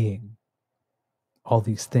saying all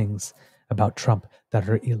these things about Trump that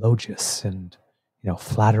are elogious and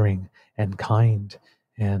flattering and kind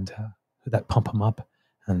and that pump him up.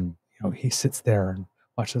 And he sits there and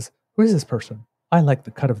watches. Who is this person? I like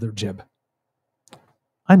the cut of their jib.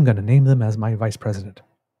 I'm going to name them as my vice president.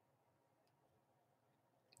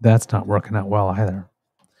 That's not working out well either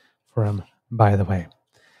for him, by the way.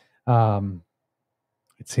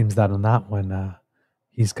 It seems that on that one,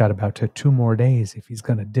 he's got about 2 more days if he's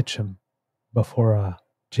going to ditch him before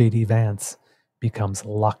J.D. Vance becomes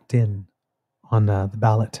locked in on the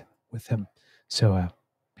ballot with him. So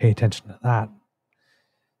pay attention to that.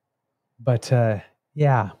 But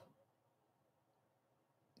yeah.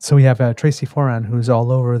 So we have Tracy Foran, who's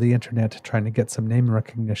all over the internet trying to get some name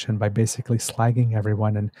recognition by basically slagging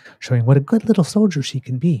everyone and showing what a good little soldier she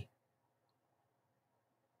can be.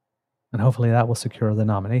 And hopefully that will secure the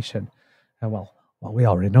nomination. And well, we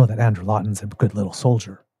already know that Andrew Lawton's a good little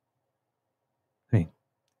soldier. I mean,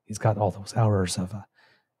 he's got all those hours of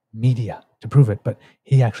media to prove it, but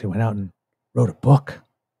he actually went out and wrote a book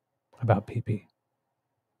about PP.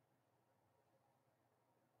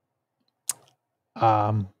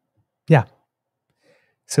 Yeah.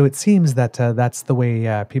 So it seems that that's the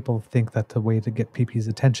way people think that the way to get PP's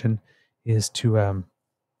attention is to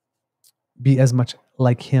be as much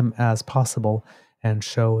like him as possible and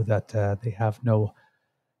show that they have no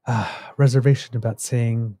reservation about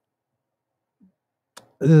saying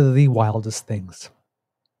the wildest things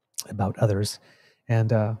about others.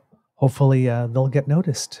 And hopefully they'll get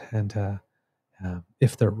noticed. And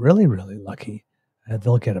if they're really, really lucky,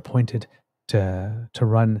 they'll get appointed to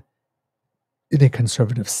run in a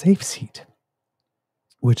conservative safe seat,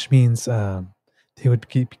 which means they would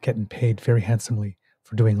keep getting paid very handsomely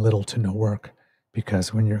for doing little to no work.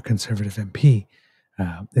 Because when you're a conservative MP,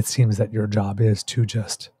 it seems that your job is to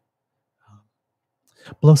just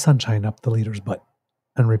blow sunshine up the leader's butt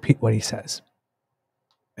and repeat what he says.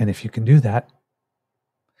 And if you can do that,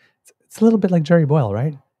 it's a little bit like Jerry Boyle,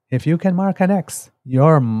 right? If you can mark an X,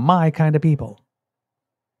 you're my kind of people.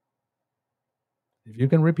 If you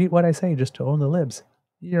can repeat what I say just to own the libs,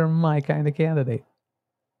 you're my kind of candidate.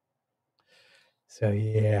 So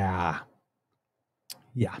yeah.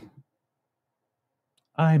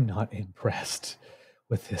 I'm not impressed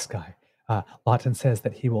with this guy. Lawton says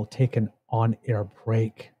that he will take an on-air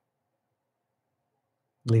break,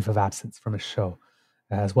 leave of absence from his show,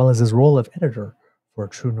 as well as his role of editor for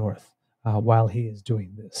True North while he is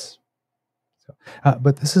doing this.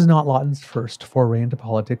 But this is not Lawton's first foray into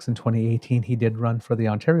politics. In 2018, he did run for the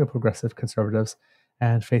Ontario Progressive Conservatives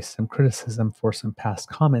and faced some criticism for some past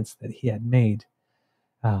comments that he had made.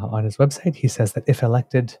 On his website, he says that if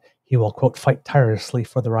elected, he will, quote, fight tirelessly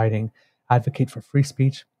for the riding, advocate for free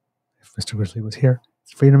speech. If Mr. Grizzly was here,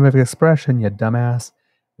 it's freedom of expression, you dumbass.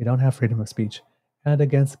 We don't have freedom of speech. And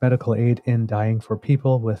against medical aid in dying for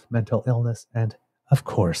people with mental illness. And, of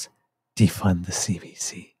course, defund the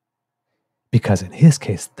CBC. Because in his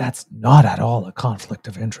case, that's not at all a conflict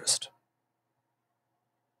of interest.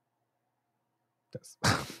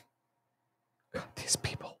 God, these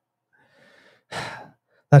people.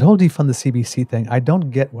 That whole defund the CBC thing, I don't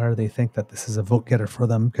get where they think that this is a vote getter for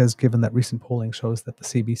them, because given that recent polling shows that the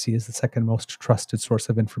CBC is the second most trusted source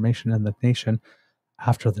of information in the nation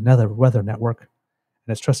after the Weather Network,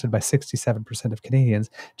 and it's trusted by 67% of Canadians,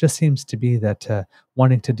 just seems to be that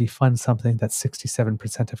wanting to defund something that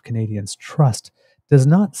 67% of Canadians trust does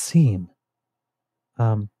not seem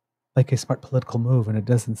like a smart political move, and it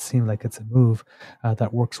doesn't seem like it's a move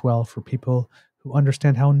that works well for people who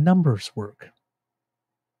understand how numbers work.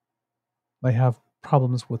 They have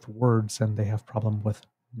problems with words and they have problem with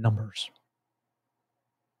numbers.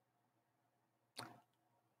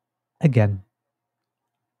 Again,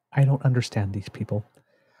 I don't understand these people.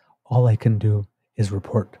 All I can do is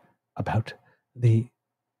report about the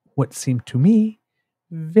what seem to me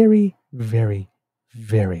very, very,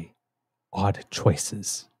 very odd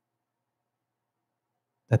choices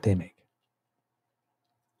that they make.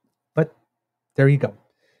 But there you go.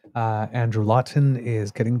 Andrew Lawton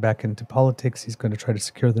is getting back into politics. He's going to try to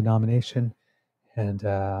secure the nomination. And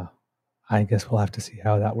I guess we'll have to see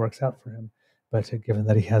how that works out for him. But given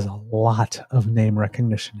that he has a lot of name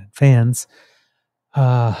recognition and fans,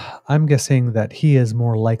 I'm guessing that he is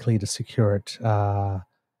more likely to secure it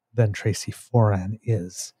than Tracy Foran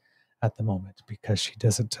is at the moment, because she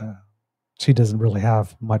doesn't really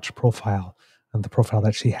have much profile, and the profile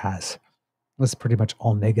that she has was pretty much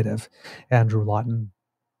all negative. Andrew Lawton,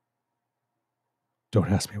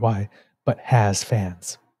 don't ask me why, but has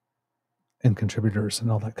fans and contributors and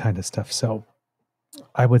all that kind of stuff. So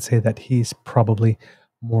I would say that he's probably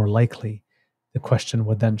more likely. The question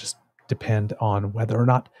would then just depend on whether or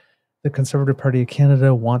not the Conservative Party of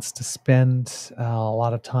Canada wants to spend a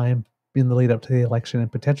lot of time in the lead up to the election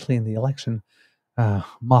and potentially in the election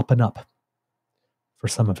mopping up for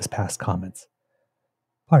some of his past comments.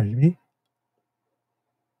 Pardon me.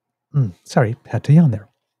 Sorry, had to yawn there.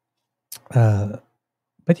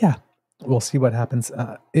 But yeah, we'll see what happens.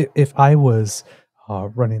 If I was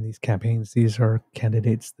running these campaigns, these are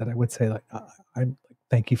candidates that I would say, like, I'm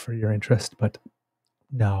thank you for your interest, but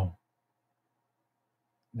no,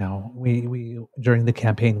 we during the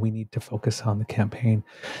campaign, we need to focus on the campaign.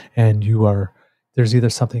 And there's either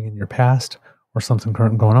something in your past or something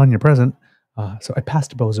current going on in your present. So I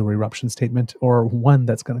passed a bozo eruption statement, or one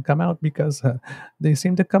that's going to come out because they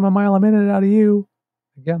seem to come a mile a minute out of you.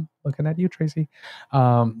 Again, looking at you, Tracy.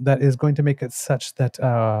 That is going to make it such that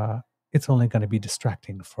it's only going to be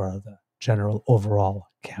distracting for the general overall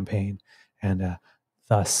campaign. And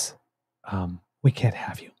thus, we can't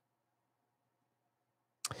have you.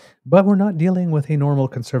 But we're not dealing with a normal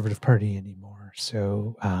Conservative Party anymore.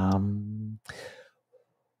 So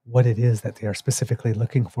what it is that they are specifically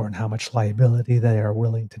looking for and how much liability they are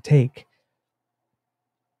willing to take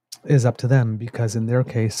is up to them, because in their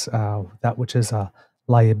case, that which is a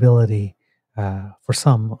liability for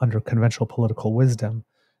some under conventional political wisdom,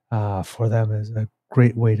 for them is a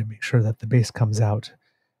great way to make sure that the base comes out.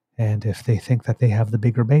 And if they think that they have the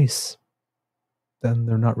bigger base, then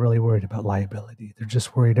they're not really worried about liability. They're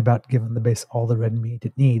just worried about giving the base all the red meat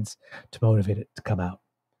it needs to motivate it to come out,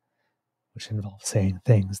 which involves saying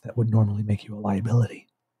things that would normally make you a liability.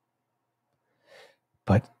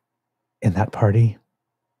 But in that party,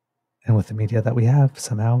 and with the media that we have,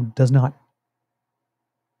 somehow does not.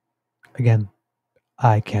 Again,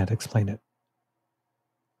 I can't explain it.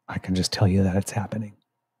 I can just tell you that it's happening.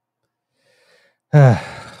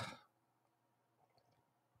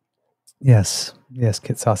 Yes,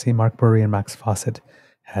 Kit Saucy, Mark Burry, and Max Fawcett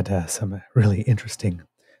had some really interesting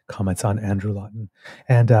comments on Andrew Lawton.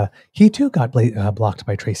 And he too got blocked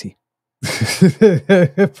by Tracy.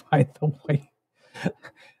 By the way.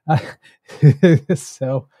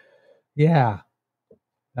 So, yeah,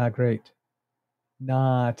 not great.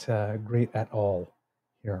 Not great at all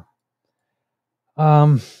here.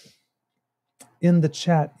 In the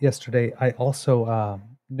chat yesterday, I also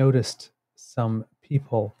noticed some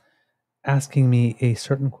people asking me a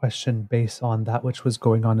certain question based on that which was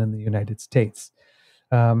going on in the United States.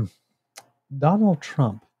 Donald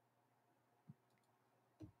Trump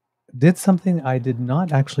did something I did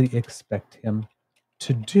not actually expect him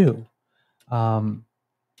to do.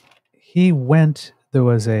 There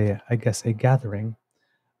was I guess a gathering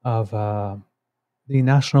of the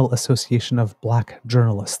National Association of Black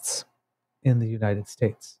Journalists in the United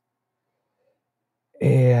States.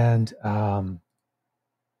 And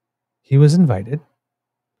he was invited,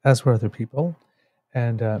 as were other people.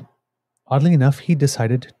 And oddly enough, he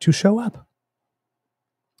decided to show up.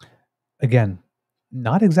 Again,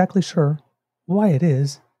 not exactly sure why it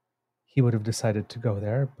is he would have decided to go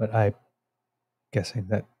there, but I'm guessing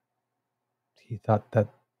that he thought that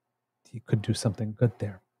he could do something good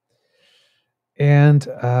there. And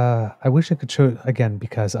I wish I could show, again,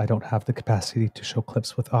 because I don't have the capacity to show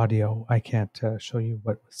clips with audio, I can't show you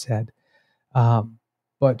what was said.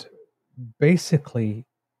 But basically,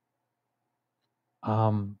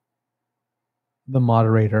 the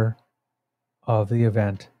moderator of the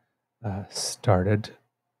event started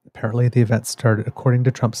Apparently, the event started, according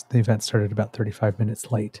to Trump, the event started about 35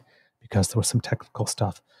 minutes late because there was some technical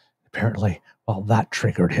stuff. Apparently, well, that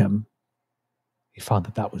triggered him. He found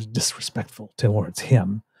that that was disrespectful towards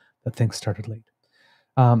him, that things started late.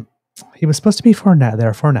 He was supposed to be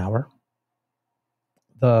there for an hour.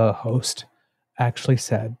 The host actually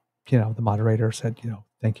said, the moderator said,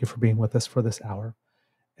 thank you for being with us for this hour.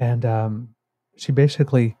 And she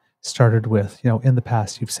basically started with, in the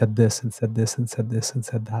past, you've said this and said this and said this and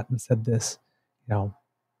said that and said this.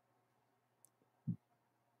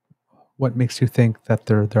 What makes you think that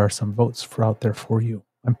there are some votes out there for you?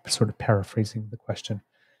 I'm sort of paraphrasing the question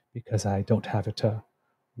because I don't have it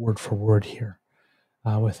word for word here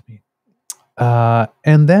with me.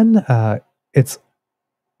 And then it's,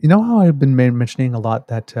 how I've been mentioning a lot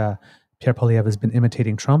that Pierre Poilievre has been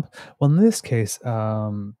imitating Trump? Well, in this case,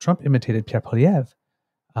 Trump imitated Pierre Poilievre.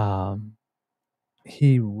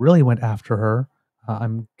 He really went after her.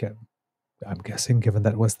 I'm guessing, given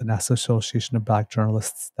that it was the National Association of Black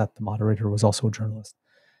Journalists, that the moderator was also a journalist.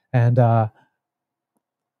 And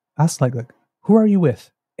asked like, who are you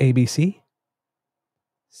with? ABC?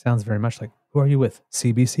 Sounds very much like, who are you with?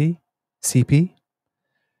 CBC? CP?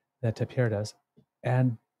 That Pierre does.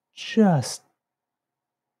 And just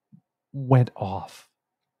went off,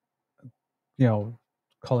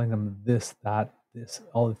 calling them this, that, this,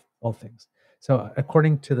 all things. So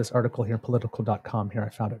according to this article here, political.com, here I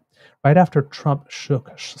found it. Right after Trump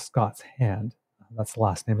shook Scott's hand, that's the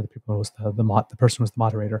last name of the people who was the person was the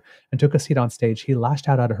moderator, and took a seat on stage, he lashed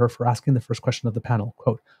out at her for asking the first question of the panel,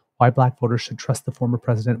 quote, why black voters should trust the former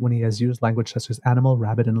president when he has used language such as animal,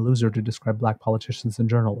 rabbit, and loser to describe black politicians and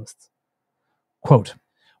journalists. Quote,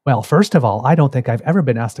 well, first of all, I don't think I've ever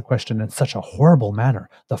been asked a question in such a horrible manner.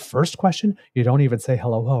 The first question, you don't even say,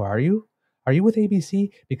 hello, how are you? Are you with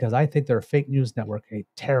ABC? Because I think they're a fake news network, a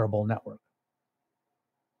terrible network.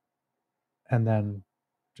 And then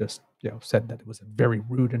just, said that it was a very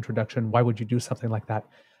rude introduction. Why would you do something like that?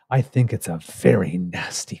 I think it's a very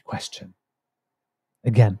nasty question.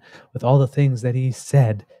 Again, with all the things that he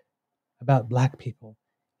said about black people,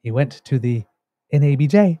 he went to the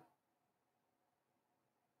NABJ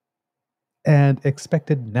and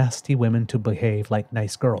expected nasty women to behave like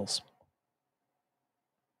nice girls.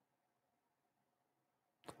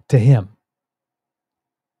 To him.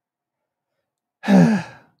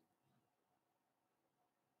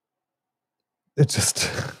 It just...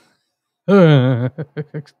 oh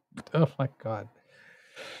my God.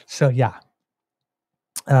 So yeah.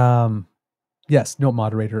 Yes, no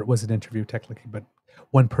moderator. It was an interview technically, but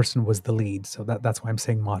one person was the lead. So that's why I'm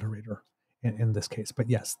saying moderator in this case. But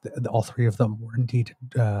yes, all three of them were indeed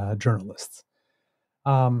journalists.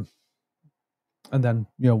 And then,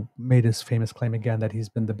 made his famous claim again that he's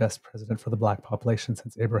been the best president for the black population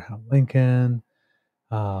since Abraham Lincoln.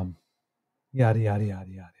 Yada, yada, yada,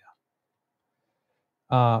 yada.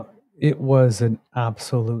 It was an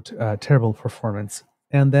absolute terrible performance.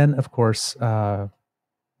 And then, of course, Birtherism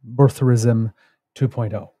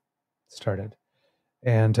 2.0 started.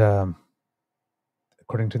 And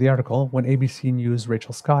according to the article, when ABC News'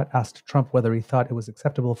 Rachel Scott asked Trump whether he thought it was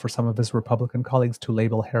acceptable for some of his Republican colleagues to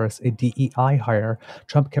label Harris a DEI hire,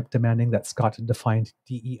 Trump kept demanding that Scott defined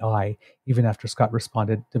DEI, even after Scott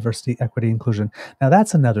responded, diversity, equity, inclusion. Now,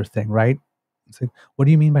 that's another thing, right? It's like, what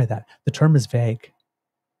do you mean by that? The term is vague.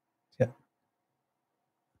 Yeah.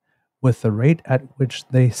 With the rate at which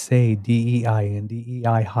they say DEI and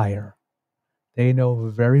DEI hire, they know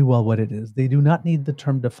very well what it is. They do not need the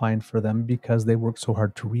term defined for them because they work so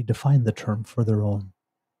hard to redefine the term for their own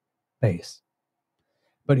base.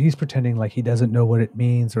 But he's pretending like he doesn't know what it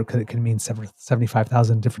means, or it can mean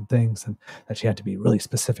 75,000 different things, and that she had to be really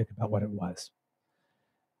specific about what it was.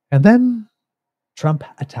 And then Trump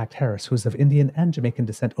attacked Harris, who is of Indian and Jamaican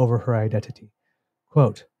descent, over her identity.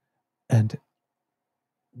 Quote, and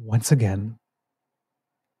once again,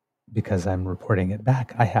 because I'm reporting it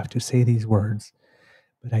back, I have to say these words,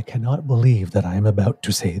 but I cannot believe that I am about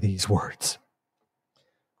to say these words.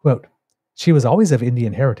 Quote, she was always of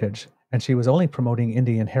Indian heritage, and she was only promoting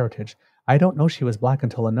Indian heritage. I don't know she was black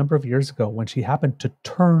until a number of years ago when she happened to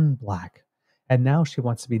turn black, and now she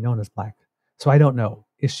wants to be known as black. So I don't know.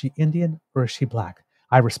 Is she Indian or is she black?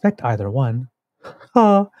 I respect either one.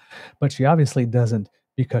 But she obviously doesn't,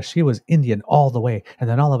 because she was Indian all the way, and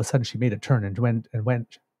then all of a sudden she made a turn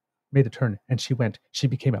she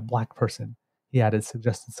became a black person. He added,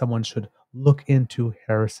 suggested someone should look into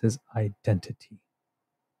Harris's identity.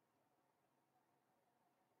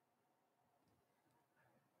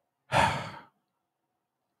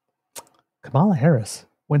 Kamala Harris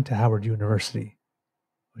went to Howard University,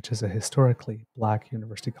 which is a historically black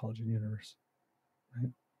university, college, and university.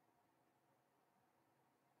 Right?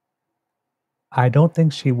 I don't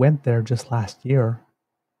think she went there just last year.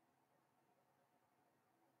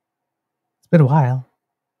 It's been a while.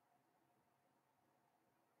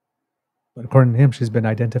 But according to him, she's been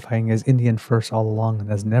identifying as Indian first all along and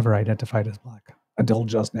has never identified as black until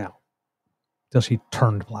just now, till she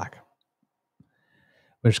turned black.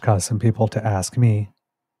 Which caused some people to ask me,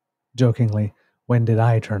 jokingly, when did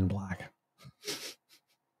I turn black?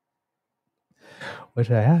 Which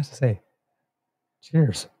I have to say,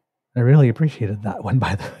 cheers. I really appreciated that one,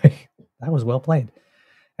 by the way. That was well played.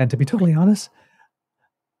 And to be totally honest,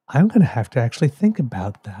 I'm going to have to actually think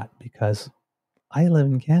about that because I live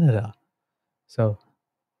in Canada. So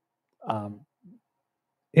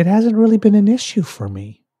it hasn't really been an issue for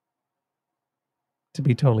me, to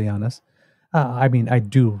be totally honest. I mean, I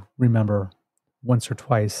do remember once or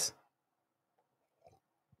twice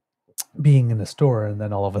being in a store and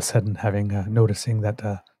then all of a sudden noticing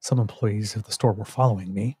that some employees of the store were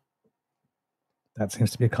following me. That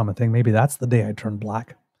seems to be a common thing. Maybe that's the day I turned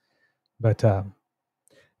black. But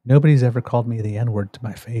nobody's ever called me the N-word to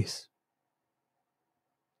my face.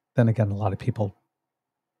 Then again, a lot of people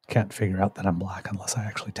can't figure out that I'm black unless I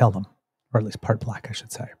actually tell them, or at least part black, I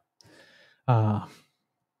should say.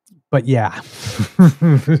 But yeah,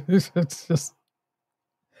 it's just...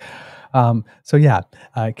 so yeah,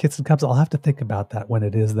 Kits and Cubs, I'll have to think about that when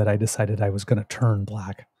it is that I decided I was going to turn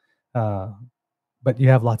black. But you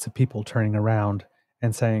have lots of people turning around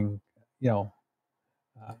and saying,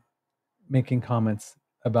 making comments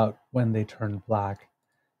about when they turned black.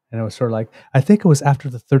 And it was sort of like, I think it was after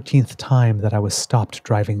the 13th time that I was stopped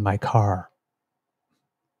driving my car.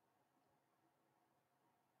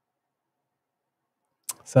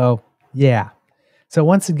 So, yeah. So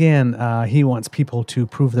once again, he wants people to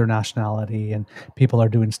prove their nationality, and people are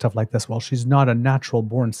doing stuff like this. Well, she's not a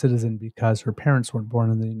natural-born citizen because her parents weren't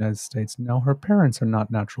born in the United States. No, her parents are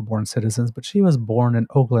not natural-born citizens, but she was born in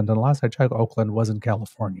Oakland, and last I checked, Oakland was in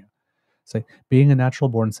California. So being a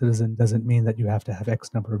natural-born citizen doesn't mean that you have to have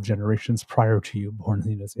X number of generations prior to you born in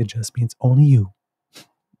the United States. It just means only you.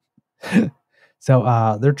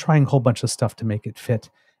 So they're trying a whole bunch of stuff to make it fit.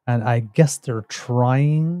 And I guess they're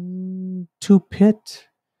trying to pit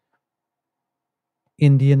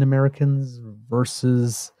Indian Americans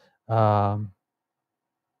versus Black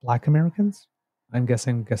Americans. I'm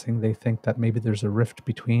guessing they think that maybe there's a rift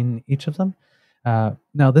between each of them.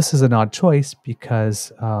 Now, this is an odd choice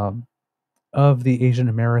because of the Asian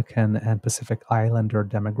American and Pacific Islander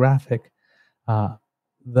demographic,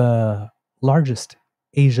 the largest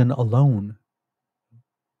Asian alone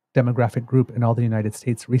demographic group in all the United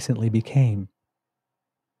States recently became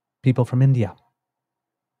people from India.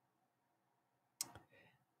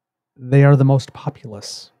 They are the most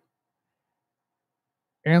populous.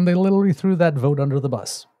 And they literally threw that vote under the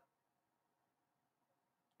bus.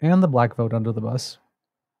 And the black vote under the bus.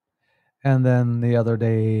 And then the other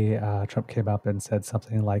day, Trump came up and said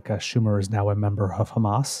something like, Schumer is now a member of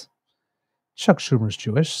Hamas. Chuck Schumer's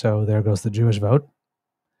Jewish, so there goes the Jewish vote.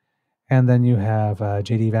 And then you have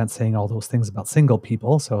J.D. Vance saying all those things about single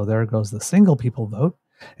people, so there goes the single people vote.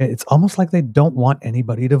 It's almost like they don't want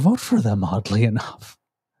anybody to vote for them, oddly enough.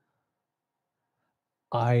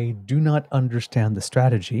 I do not understand the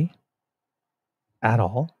strategy at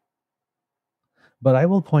all. But I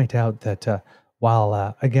will point out that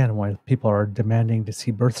while people are demanding to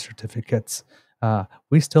see birth certificates,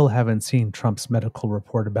 we still haven't seen Trump's medical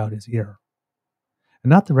report about his ear. And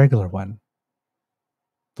not the regular one,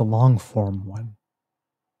 the long form one.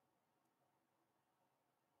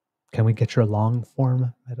 Can we get your long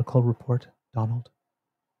form medical report, Donald?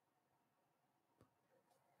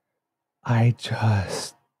 I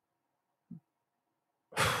just...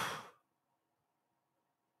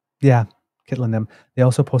 Yeah, Kitlin them. They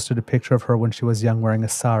also posted a picture of her when she was young wearing a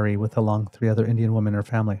sari with along 3 other Indian women in her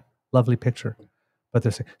family. Lovely picture. But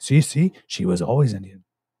they're saying, see, she was always Indian.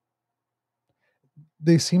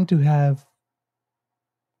 They seem to have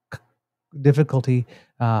difficulty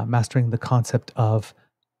mastering the concept of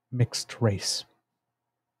mixed race.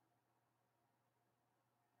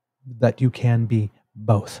 That you can be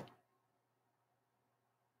both.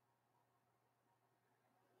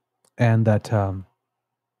 And that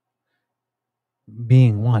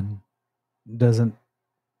being one doesn't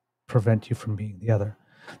prevent you from being the other.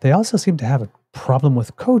 They also seem to have a problem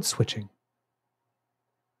with code switching.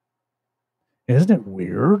 Isn't it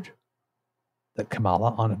weird that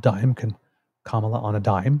Kamala on a dime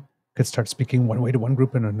could start speaking one way to one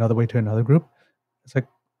group and another way to another group? It's like,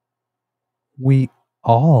 we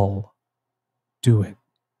all do it.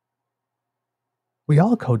 We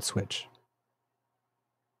all code switch.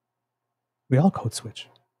 We all code switch.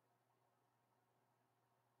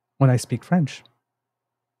 When I speak French,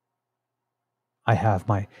 I have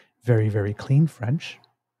my very, very clean French.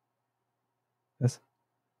 Yes.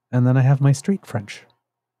 And then I have my street French.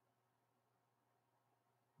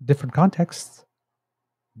 Different contexts,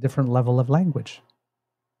 different level of language.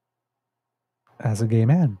 As a gay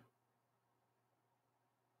man,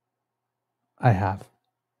 I have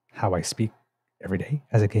how I speak every day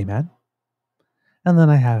as a gay man. And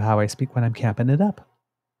then I have how I speak when I'm camping it up.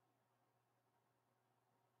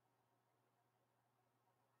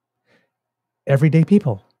 Everyday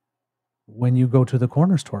people. When you go to the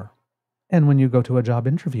corner store and when you go to a job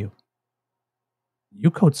interview,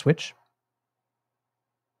 you code switch.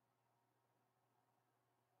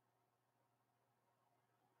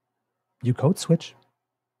 You code switch.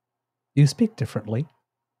 You speak differently.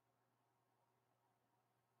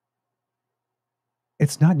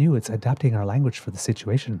 It's not new. It's adapting our language for the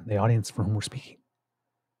situation, the audience for whom we're speaking.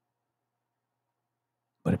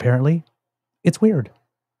 But apparently, it's weird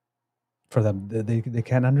for them. They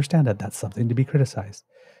can't understand it. That's something to be criticized.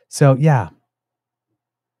 So, yeah,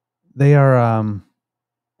 they are,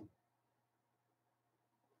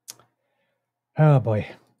 oh boy.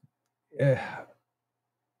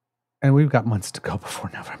 And we've got months to go before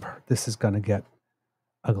November. This is going to get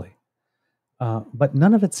ugly. But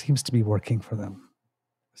none of it seems to be working for them.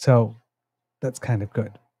 So that's kind of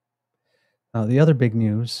good. The other big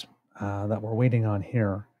news that we're waiting on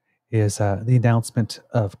here is the announcement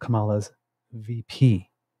of Kamala's VP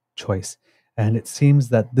choice. And it seems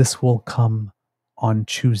that this will come on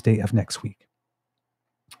Tuesday of next week.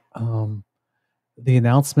 The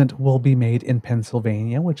announcement will be made in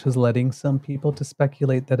Pennsylvania, which is letting some people to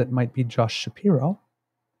speculate that it might be Josh Shapiro.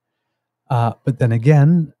 But then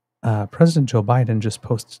again, President Joe Biden just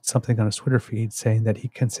posted something on his Twitter feed saying that he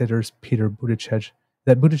considers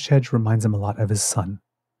that Buttigieg reminds him a lot of his son.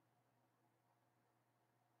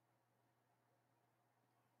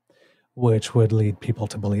 Which would lead people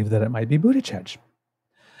to believe that it might be Buttigieg.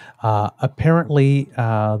 Apparently,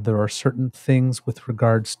 there are certain things with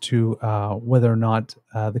regards to whether or not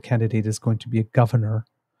the candidate is going to be a governor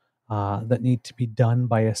that need to be done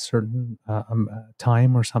by a certain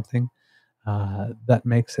time or something that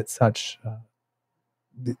makes it such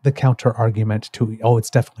the counter argument to, oh, it's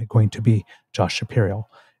definitely going to be Josh Shapiro,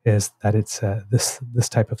 is that it's this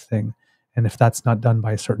type of thing. And if that's not done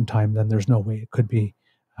by a certain time, then there's no way it could be,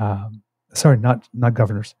 not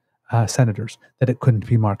governors, senators, that it couldn't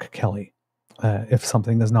be Mark Kelly if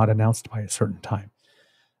something is not announced by a certain time.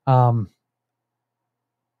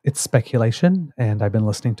 It's speculation, and I've been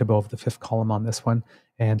listening to both the Fifth Column on this one.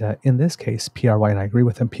 And in this case, PRY, and I agree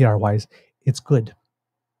with him, PR-wise, it's good.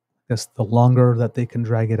 Because the longer that they can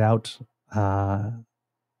drag it out, I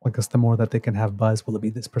guess the more that they can have buzz. Will it be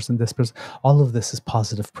this person, this person? All of this is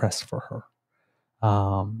positive press for her.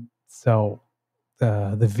 So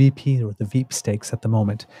the VP or the Veepstakes at the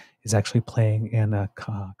moment is actually playing in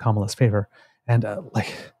Kamala's favor. And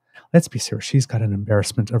let's be serious, she's got an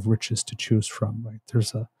embarrassment of riches to choose from. Right?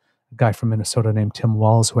 There's a guy from Minnesota named Tim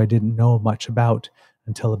Walz who I didn't know much about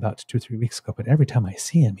until about 2-3 weeks ago. But every time I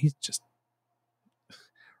see him, he's just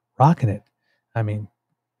rocking it. I mean,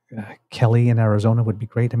 Kelly in Arizona would be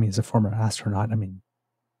great. I mean, he's a former astronaut. I mean,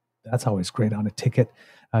 that's always great on a ticket.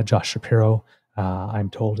 Josh Shapiro,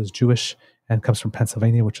 I'm told, is Jewish and comes from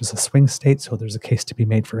Pennsylvania, which is a swing state. So there's a case to be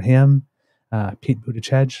made for him. Pete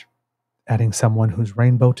Buttigieg, adding someone who's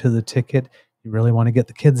rainbow to the ticket. You really want to get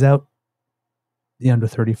the kids out? The under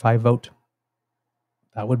 35 vote.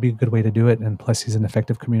 That would be a good way to do it. And plus, he's an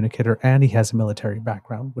effective communicator and he has a military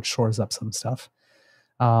background, which shores up some stuff.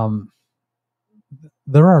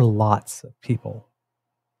 There are lots of people.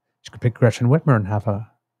 You could pick Gretchen Whitmer and have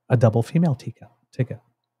a double female ticket.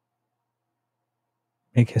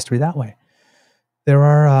 Make history that way. There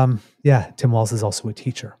are, Tim Walz is also a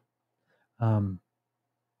teacher. So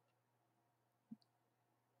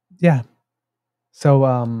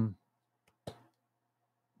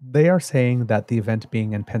they are saying that the event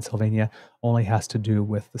being in Pennsylvania only has to do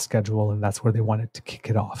with the schedule, and that's where they wanted to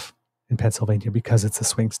kick it off, in Pennsylvania, because it's a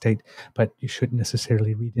swing state. But you shouldn't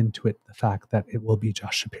necessarily read into it the fact that it will be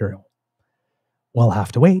Josh Shapiro. We'll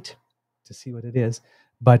have to wait to see what it is.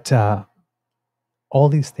 But all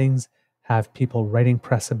these things have people writing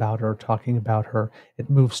press about her, talking about her. It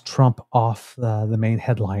moves Trump off the main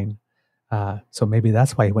headline. So maybe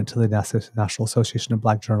that's why he went to the National Association of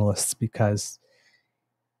Black Journalists, because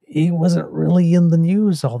he wasn't really in the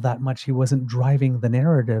news all that much. He wasn't driving the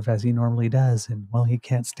narrative as he normally does. And, well, he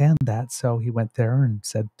can't stand that. So he went there and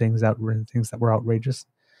said things that were outrageous,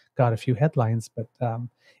 got a few headlines. But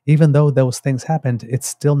even though those things happened, it's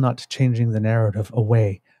still not changing the narrative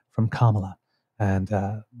away from Kamala. and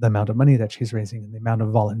the amount of money that she's raising and the amount of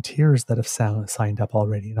volunteers that have signed up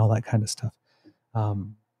already and all that kind of stuff.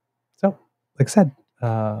 So, like I said,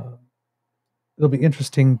 it'll be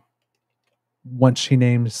interesting once she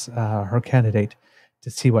names her candidate to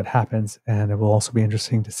see what happens. And it will also be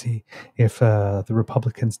interesting to see if the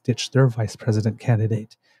Republicans ditch their vice president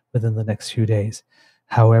candidate within the next few days.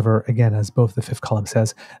 However, again, as both the fifth column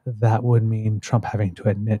says, that would mean Trump having to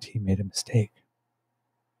admit he made a mistake.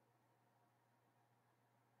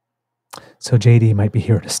 So JD might be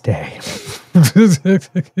here to stay.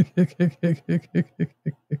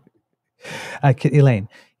 Elaine,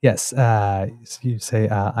 yes, you say,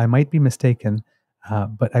 I might be mistaken,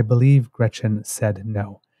 but I believe Gretchen said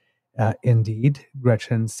no. Indeed,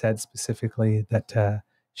 Gretchen said specifically that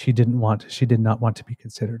she did not want to be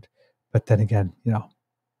considered. But then again,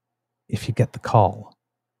 if you get the call,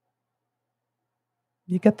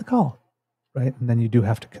 you get the call, right? And then you do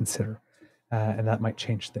have to consider, and that might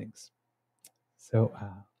change things. So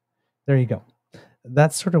there you go.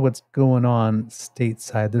 That's sort of what's going on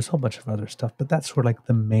stateside. There's a whole bunch of other stuff, but that's sort of like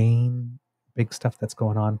the main big stuff that's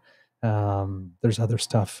going on. There's other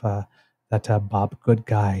stuff that Bob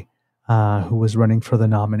Goodguy, who was running for the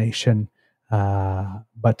nomination,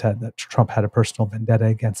 but that Trump had a personal vendetta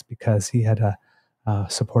against because he had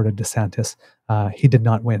supported DeSantis. He did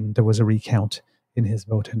not win. There was a recount in his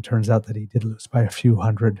vote, and turns out that he did lose by a few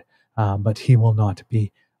hundred, but he will not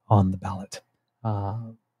be on the ballot.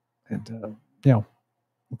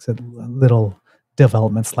 Little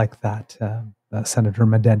developments like that. Senator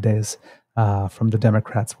Menendez from the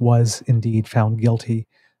Democrats was indeed found guilty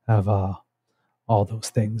of all those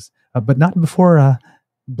things, but not before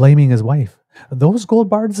blaming his wife. Those gold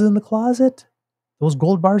bars in the closet, those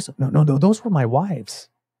gold bars, no, those were my wife's,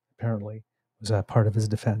 apparently, was part of his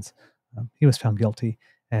defense. He was found guilty,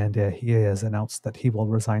 and he has announced that he will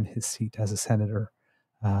resign his seat as a senator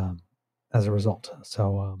as a result.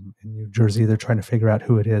 So in New Jersey, they're trying to figure out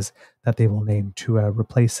who it is that they will name to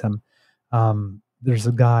replace him. There's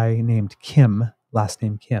a guy named Kim, last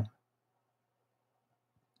name Kim,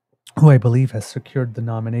 who I believe has secured the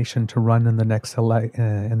nomination to run in the next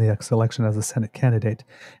election as a Senate candidate.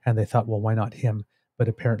 And they thought, well, why not him? But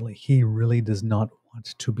apparently he really does not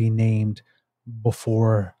want to be named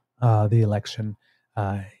before the election.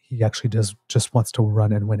 He actually just wants to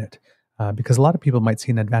run and win it. Because a lot of people might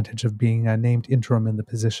see an advantage of being named interim in the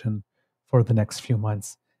position for the next few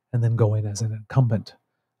months and then go in as an incumbent.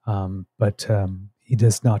 But he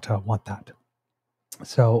does not want that.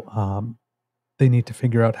 So they need to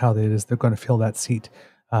figure out how they're going to fill that seat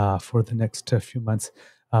for the next few months.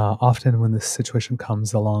 Often when this situation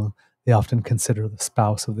comes along, they often consider the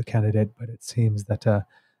spouse of the candidate, but it seems that,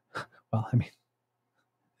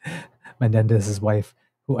 Menendez's wife,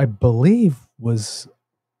 who I believe was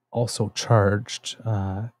also charged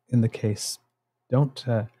in the case. Don't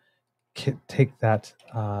take that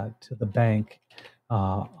to the bank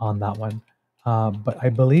on that one. But I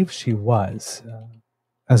believe she was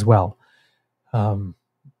as well.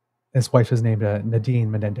 His wife is named Nadine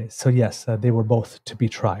Menendez. So yes, they were both to be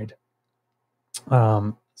tried.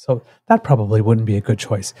 So that probably wouldn't be a good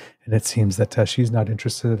choice. And it seems that she's not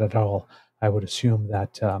interested at all. I would assume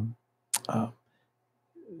that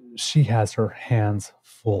she has her hands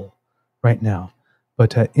full right now.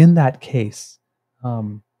 But in that case,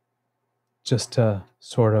 just to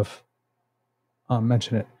sort of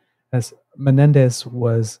mention it, as Menendez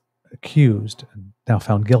was accused and now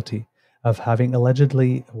found guilty of having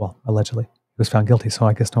allegedly, he was found guilty, so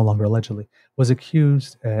I guess no longer allegedly, was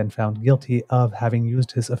accused and found guilty of having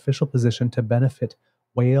used his official position to benefit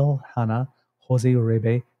Wael Hannah, Jose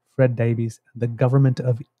Uribe, Fred Davies, and the government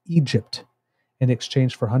of Egypt in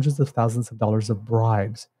exchange for hundreds of thousands of dollars of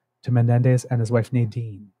bribes to Menendez and his wife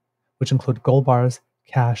Nadine, which include gold bars,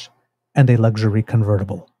 cash, and a luxury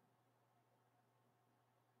convertible.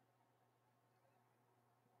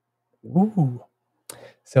 Ooh.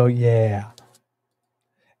 So yeah.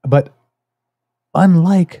 But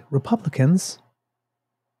unlike Republicans,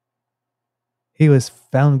 he was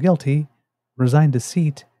found guilty, resigned his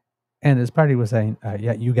seat, and his party was saying,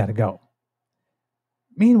 yeah, you got to go.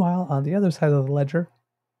 Meanwhile, on the other side of the ledger,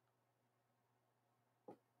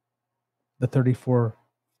 the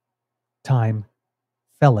 34-time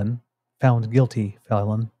felon, found guilty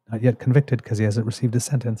felon, not yet convicted because he hasn't received a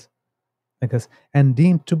sentence, and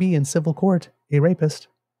deemed to be in civil court a rapist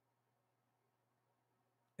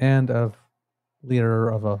and a leader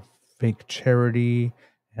of a fake charity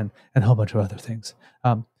and a whole bunch of other things.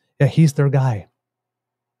 Yeah, he's their guy.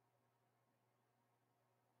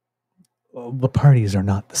 The parties are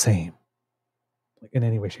not the same, like in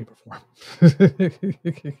any way, shape, or form.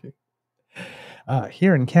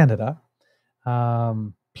 Here in Canada,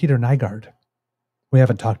 Peter Nygard, we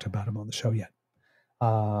haven't talked about him on the show yet,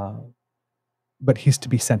 but he's to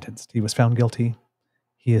be sentenced. He was found guilty.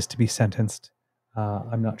 He is to be sentenced.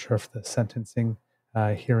 I'm not sure if the sentencing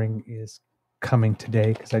hearing is coming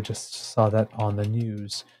today because I just saw that on the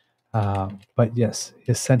news. But yes,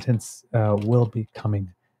 his sentence will be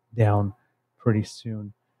coming down pretty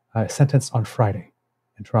soon. Sentenced on Friday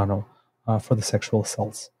in Toronto for the sexual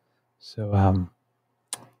assaults. So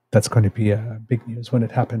that's going to be big news when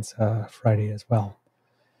it happens Friday as well.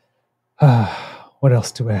 What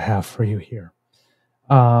else do I have for you here?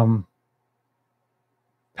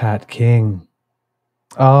 Pat King.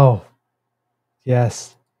 Oh,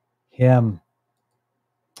 yes, him.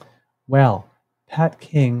 Well, Pat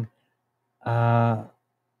King,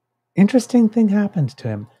 interesting thing happened to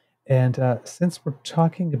him. And since we're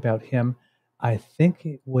talking about him, I think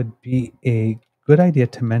it would be a good idea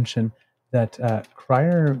to mention that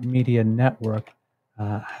Crier Media Network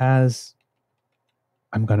has,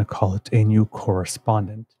 I'm going to call it a new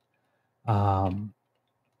correspondent. And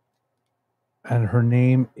her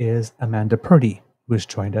name is Amanda Purdy, who has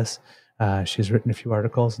joined us. She's written a few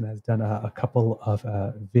articles and has done a couple of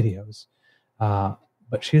videos.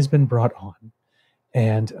 But she has been brought on.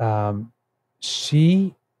 And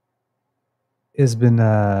she has been,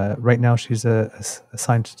 right now, she's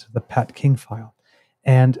assigned to the Pat King file.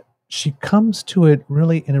 And she comes to it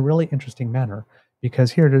really in a really interesting manner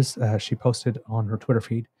because here it is. She posted on her Twitter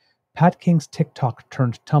feed, Pat King's TikTok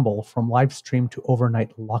turned tumble from live stream to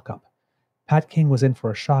overnight lockup. Pat King was in for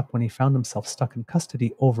a shock when he found himself stuck in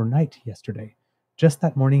custody overnight yesterday. Just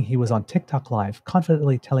that morning, he was on TikTok Live,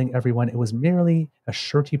 confidently telling everyone it was merely a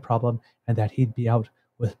surety problem and that he'd be out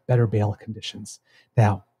with better bail conditions.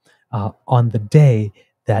 Now, on the day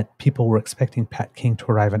that people were expecting Pat King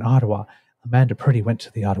to arrive in Ottawa, Amanda Purdy went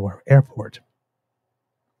to the Ottawa airport.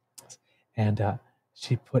 And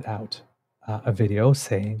she put out a video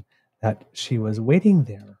saying that she was waiting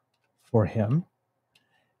there for him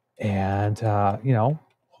and,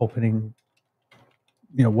 hoping,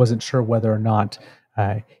 wasn't sure whether or not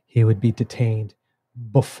he would be detained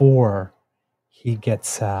before he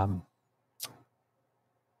gets, what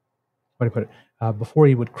do you put it, before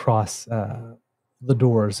he would cross the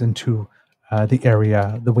doors into the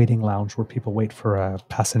area, the waiting lounge where people wait for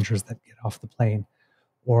passengers that get off the plane,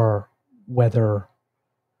 or whether,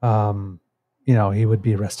 he would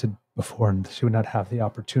be arrested before and she would not have the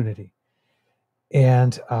opportunity.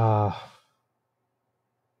 And,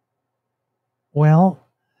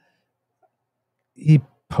 he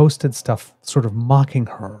posted stuff sort of mocking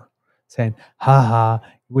her, saying, ha ha,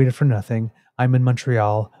 you waited for nothing. I'm in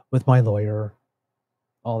Montreal with my lawyer,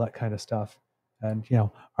 all that kind of stuff. And,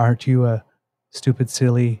 aren't you a stupid,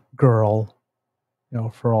 silly girl,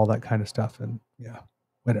 for all that kind of stuff. And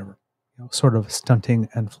whatever, sort of stunting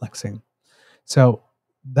and flexing. So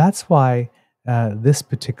that's why this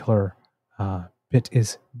particular bit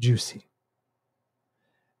is juicy.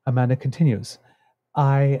 Amanda continues,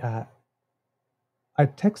 I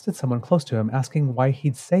texted someone close to him asking why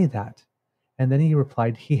he'd say that. And then he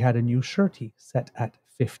replied he had a new surety set at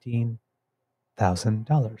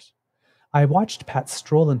 $15,000. I watched Pat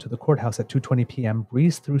stroll into the courthouse at 2:20 p.m.,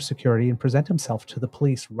 breeze through security, and present himself to the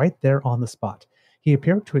police right there on the spot. He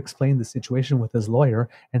appeared to explain the situation with his lawyer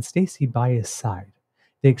and Stacy by his side.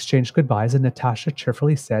 They exchanged goodbyes, and Natasha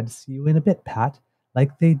cheerfully said, "See you in a bit, Pat,"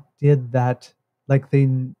 like they did that,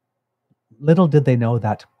 little did they know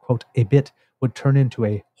that, quote, a bit would turn into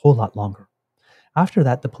a whole lot longer. After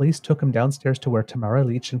that, the police took him downstairs to where Tamara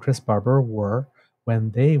Leach and Chris Barber were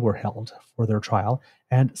when they were held for their trial,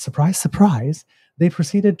 and surprise, surprise, they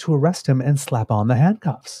proceeded to arrest him and slap on the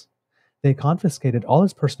handcuffs. They confiscated all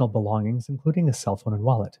his personal belongings, including his cell phone and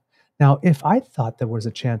wallet. Now, if I thought there was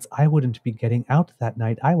a chance I wouldn't be getting out that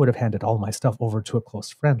night, I would have handed all my stuff over to a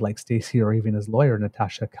close friend like Stacy or even his lawyer,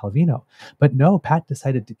 Natasha Calvino. But no, Pat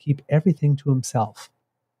decided to keep everything to himself.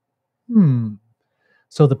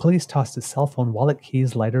 So the police tossed his cell phone, wallet,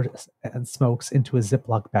 keys, lighter, and smokes into a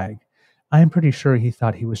Ziploc bag. I'm pretty sure he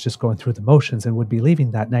thought he was just going through the motions and would be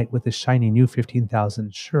leaving that night with his shiny new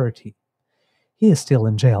 $15,000 surety. He is still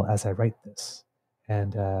in jail as I write this.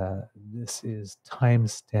 And this is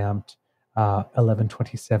time-stamped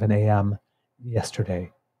 11:27 a.m.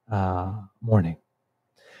 yesterday morning.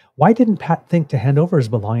 Why didn't Pat think to hand over his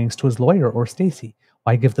belongings to his lawyer or Stacy?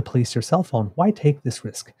 Why give the police your cell phone? Why take this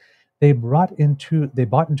risk? They bought into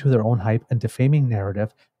their own hype and defaming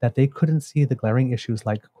narrative that they couldn't see the glaring issues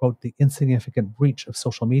like, quote, the insignificant breach of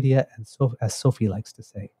social media, and so, as Sophie likes to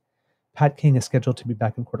say. Pat King is scheduled to be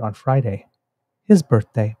back in court on Friday, his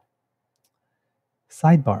birthday.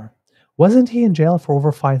 Sidebar. Wasn't he in jail for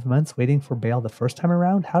over 5 months waiting for bail the first time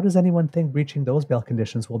around? How does anyone think breaching those bail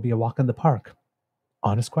conditions will be a walk in the park?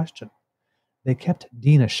 Honest question. They kept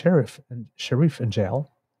Dina Sharif in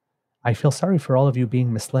jail. I feel sorry for all of you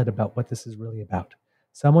being misled about what this is really about.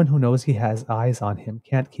 Someone who knows he has eyes on him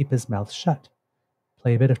can't keep his mouth shut.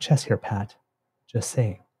 Play a bit of chess here, Pat. Just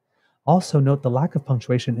saying. Also, note the lack of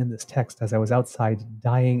punctuation in this text as I was outside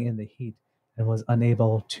dying in the heat and was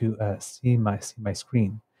unable to see my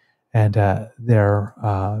screen. And there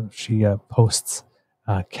she posts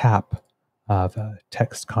a cap of a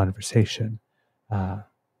text conversation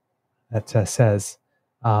that says,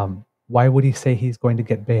 why would he say he's going to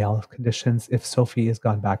get bail conditions if Sophie is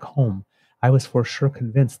gone back home? I was for sure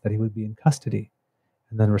convinced that he would be in custody.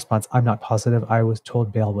 And then response, I'm not positive. I was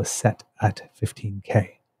told bail was set at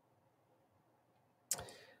 $15K.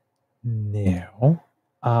 Now,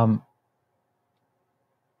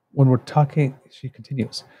 when we're talking, she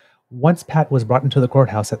continues. Once Pat was brought into the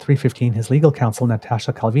courthouse at 3:15, his legal counsel,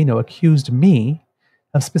 Natasha Calvino, accused me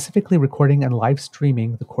of specifically recording and live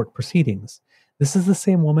streaming the court proceedings. This is the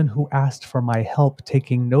same woman who asked for my help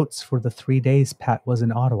taking notes for the 3 days Pat was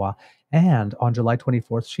in Ottawa, and on July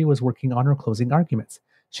 24th, she was working on her closing arguments.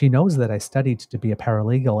 She knows that I studied to be a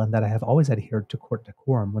paralegal and that I have always adhered to court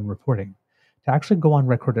decorum when reporting. To actually go on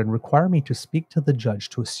record and require me to speak to the judge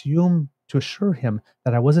to assure him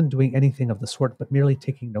that I wasn't doing anything of the sort but merely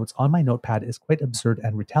taking notes on my notepad is quite absurd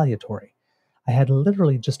and retaliatory. I had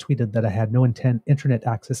literally just tweeted that I had no internet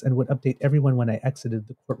access and would update everyone when I exited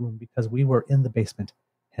the courtroom because we were in the basement,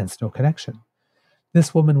 hence no connection.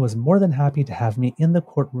 This woman was more than happy to have me in the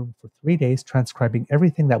courtroom for 3 days transcribing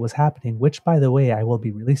everything that was happening, which, by the way, I will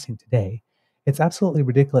be releasing today. It's absolutely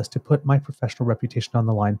ridiculous to put my professional reputation on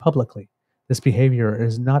the line publicly. This behavior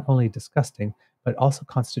is not only disgusting, but also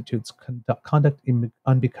constitutes conduct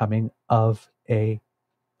unbecoming of a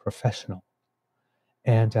professional.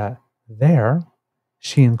 And there,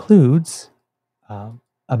 she includes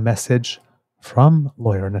a message from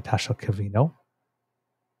lawyer Natasha Calvino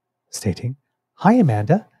stating, Hi,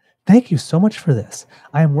 Amanda. Thank you so much for this.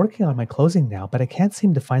 I am working on my closing now, but I can't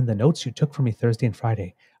seem to find the notes you took for me Thursday and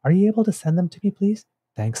Friday. Are you able to send them to me, please?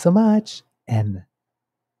 Thanks so much. N.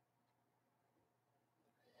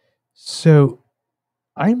 So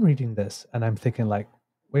I'm reading this and I'm thinking like,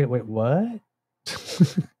 wait, what?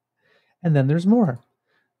 And then there's more.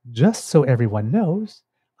 Just so everyone knows,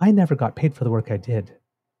 I never got paid for the work I did.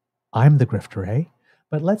 I'm the grifter, eh?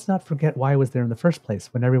 But let's not forget why I was there in the first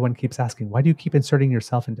place when everyone keeps asking, why do you keep inserting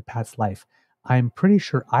yourself into Pat's life? I'm pretty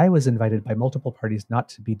sure I was invited by multiple parties not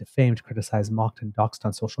to be defamed, criticized, mocked, and doxxed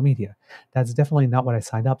on social media. That's definitely not what I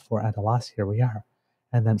signed up for, and alas, here we are.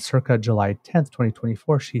 And then circa July 10th,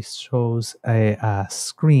 2024, she shows a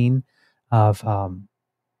screen of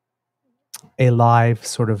a live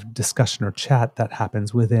sort of discussion or chat that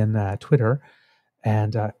happens within Twitter.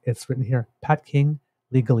 And it's written here, Pat King,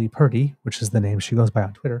 legally Purdy, which is the name she goes by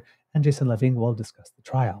on Twitter, and Jason Levine will discuss the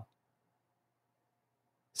trial.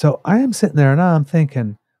 So I am sitting there and I'm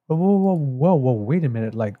thinking, whoa, wait a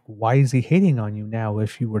minute. Like, why is he hating on you now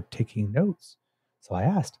if you were taking notes? So I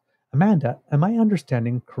asked, Amanda, am I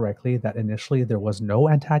understanding correctly that initially there was no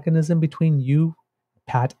antagonism between you,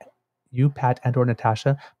 Pat, and or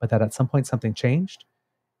Natasha, but that at some point something changed?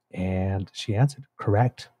 And she answered,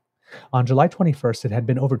 correct. On July 21st, it had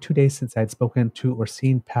been over 2 days since I had spoken to or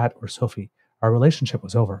seen Pat or Sophie. Our relationship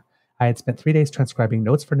was over. I had spent 3 days transcribing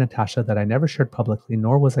notes for Natasha that I never shared publicly,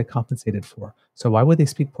 nor was I compensated for. So why would they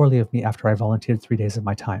speak poorly of me after I volunteered 3 days of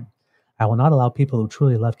my time? I will not allow people who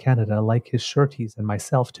truly love Canada, like his sureties and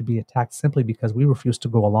myself, to be attacked simply because we refuse to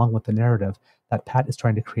go along with the narrative that Pat is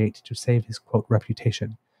trying to create to save his, quote,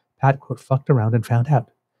 reputation. Pat, quote, fucked around and found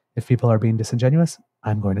out. If people are being disingenuous,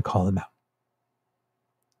 I'm going to call them out.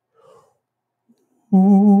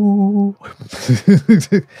 Ooh.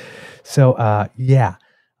 So,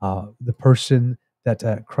 the person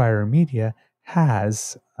that Crier Media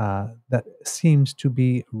has that seems to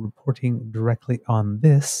be reporting directly on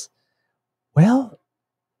this, well,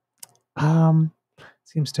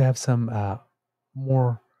 seems to have some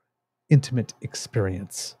more intimate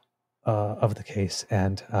experience of the case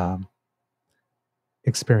and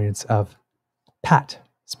experience of Pat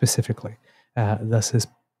specifically. Thus is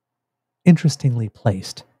interestingly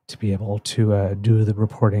placed to be able to do the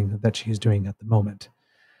reporting that she's doing at the moment.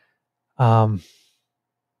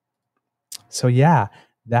 So yeah,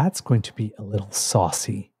 that's going to be a little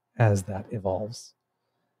saucy as that evolves.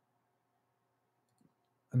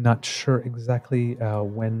 I'm not sure exactly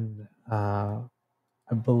when. I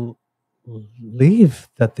believe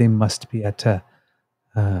that they must be at.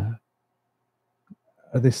 Are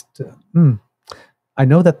they? I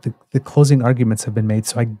know that the closing arguments have been made,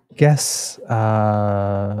 so I guess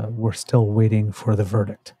we're still waiting for the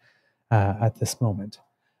verdict at this moment.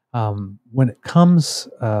 When it comes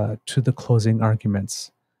to the closing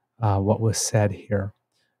arguments, what was said here,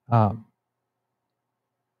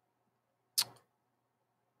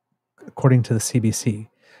 according to the CBC,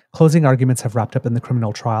 closing arguments have wrapped up in the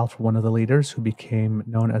criminal trial for one of the leaders who became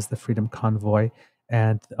known as the Freedom Convoy.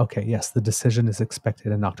 And okay, yes, the decision is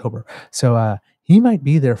expected in October. So he might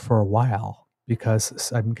be there for a while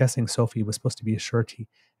because I'm guessing Sophie was supposed to be a surety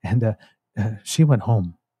and she went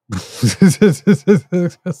home.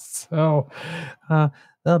 So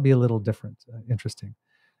that'll be a little different, interesting.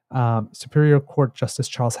 Superior Court Justice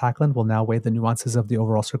Charles Hackland will now weigh the nuances of the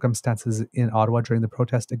overall circumstances in Ottawa during the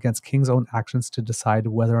protest against King's own actions to decide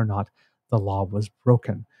whether or not the law was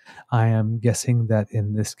broken. I am guessing that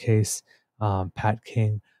in this case, Pat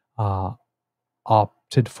King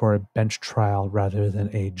opted for a bench trial rather than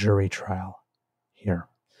a jury trial here.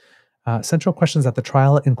 Central questions at the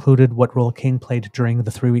trial included what role King played during the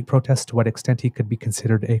 3-week protest, to what extent he could be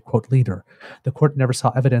considered a, quote, leader. The court never saw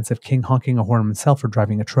evidence of King honking a horn himself or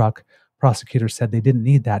driving a truck. Prosecutors said they didn't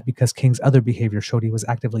need that because King's other behavior showed he was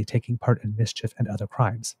actively taking part in mischief and other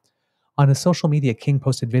crimes. On his social media, King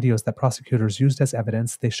posted videos that prosecutors used as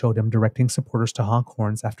evidence. They showed him directing supporters to honk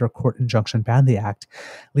horns after a court injunction banned the act,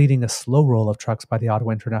 leading a slow roll of trucks by the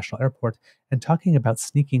Ottawa International Airport, and talking about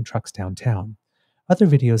sneaking trucks downtown. Other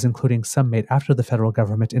videos, including some made after the federal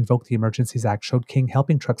government invoked the Emergencies Act, showed King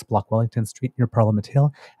helping trucks block Wellington Street near Parliament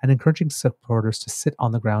Hill and encouraging supporters to sit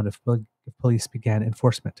on the ground if police began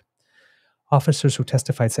enforcement. Officers who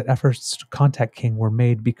testified said efforts to contact King were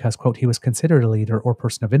made because, quote, he was considered a leader or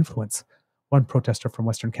person of influence. One protester from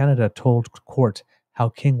Western Canada told court how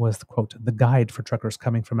King was, quote, the guide for truckers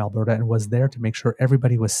coming from Alberta and was there to make sure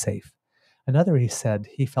everybody was safe. Another, he said,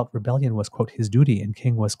 he felt rebellion was, quote, his duty, and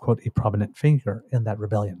King was, quote, a prominent figure in that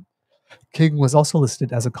rebellion. King was also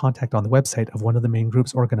listed as a contact on the website of one of the main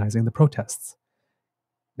groups organizing the protests.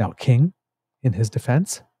 Now, King, in his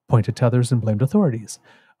defense, pointed to others and blamed authorities.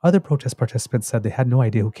 Other protest participants said they had no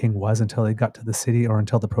idea who King was until they got to the city or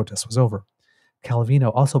until the protest was over.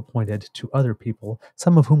 Calvino also pointed to other people,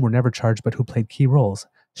 some of whom were never charged but who played key roles.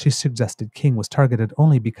 She suggested King was targeted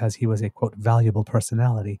only because he was a, quote, valuable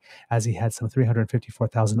personality, as he had some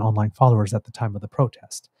 354,000 online followers at the time of the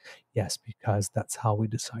protest. Yes, because that's how we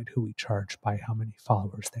decide who we charge, by how many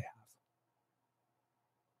followers they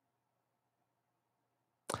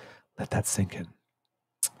have. Let that sink in.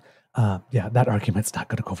 That argument's not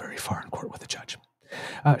going to go very far in court with a judge.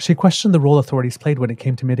 She questioned the role authorities played when it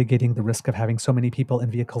came to mitigating the risk of having so many people and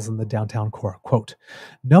vehicles in the downtown core. Quote,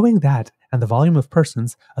 knowing that and the volume of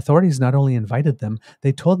persons, authorities not only invited them,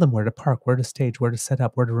 they told them where to park, where to stage, where to set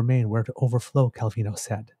up, where to remain, where to overflow, Calvino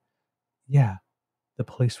said. Yeah, the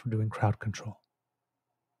police were doing crowd control.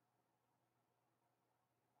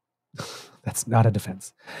 That's not a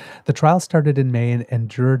defense. The trial started in May and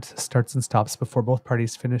endured starts and stops before both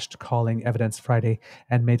parties finished calling evidence Friday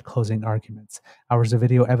and made closing arguments. Hours of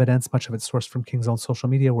video evidence, much of it sourced from King's own social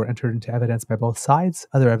media, were entered into evidence by both sides.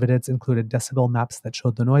 Other evidence included decibel maps that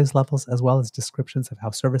showed the noise levels, as well as descriptions of how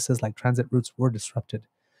services like transit routes were disrupted.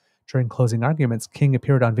 During closing arguments, King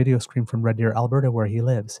appeared on video screen from Red Deer, Alberta, where he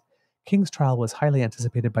lives. King's trial was highly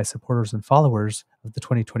anticipated by supporters and followers of the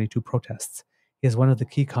 2022 protests. He is one of the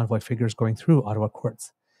key convoy figures going through Ottawa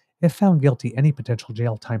courts. If found guilty, any potential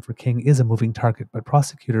jail time for King is a moving target, but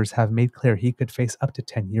prosecutors have made clear he could face up to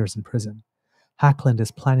 10 years in prison. Hackland is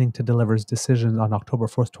planning to deliver his decision on October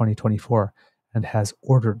 4th, 2024, and has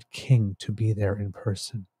ordered King to be there in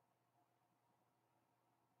person.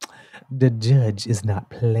 The judge is not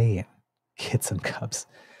playing, kids and cubs.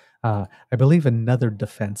 I believe another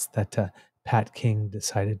defense that Pat King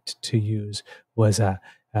decided to use was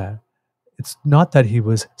it's not that he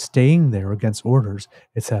was staying there against orders.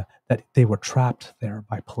 It's that they were trapped there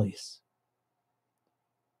by police.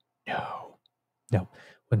 No.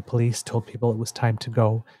 When police told people it was time to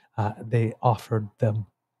go, they offered them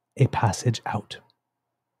a passage out.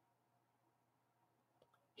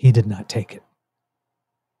 He did not take it.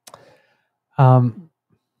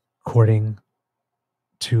 According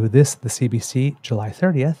to this, the CBC, July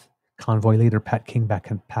 30th, convoy leader Pat King back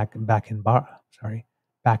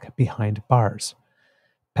behind bars.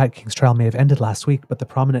 Pat King's trial may have ended last week, but the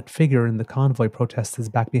prominent figure in the convoy protests is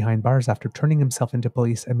back behind bars after turning himself into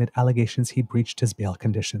police amid allegations he breached his bail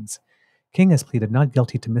conditions. King has pleaded not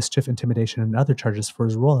guilty to mischief, intimidation, and other charges for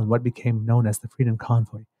his role in what became known as the Freedom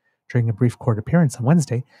Convoy. During a brief court appearance on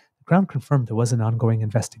Wednesday, the Crown confirmed there was an ongoing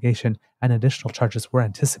investigation and additional charges were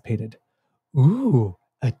anticipated. Ooh,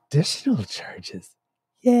 additional charges.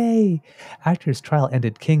 Yay! After his trial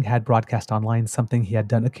ended, King had broadcast online something he had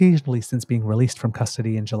done occasionally since being released from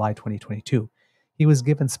custody in July 2022. He was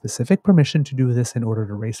given specific permission to do this in order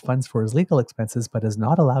to raise funds for his legal expenses, but is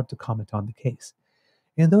not allowed to comment on the case.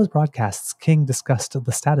 In those broadcasts, King discussed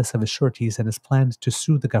the status of his sureties and his plans to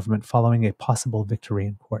sue the government following a possible victory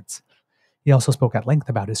in courts. He also spoke at length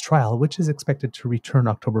about his trial, which is expected to return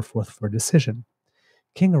October 4th for a decision.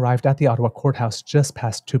 King arrived at the Ottawa courthouse just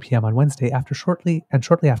past 2 p.m. on Wednesday shortly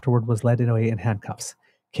afterward was led away in handcuffs.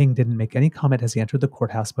 King didn't make any comment as he entered the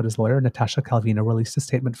courthouse, but his lawyer, Natasha Calvino, released a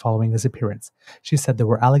statement following his appearance. She said there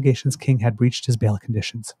were allegations King had breached his bail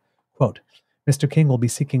conditions. Quote, Mr. King will be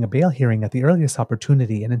seeking a bail hearing at the earliest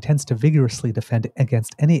opportunity and intends to vigorously defend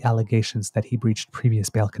against any allegations that he breached previous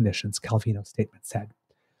bail conditions, Calvino's statement said.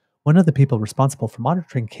 One of the people responsible for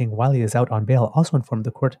monitoring King while he is out on bail also informed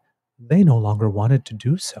the court they no longer wanted to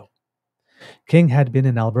do so. King had been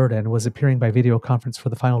in Alberta and was appearing by video conference for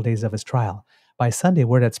the final days of his trial. By Sunday,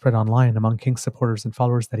 word had spread online among King's supporters and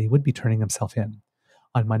followers that he would be turning himself in.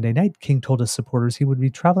 On Monday night, King told his supporters he would be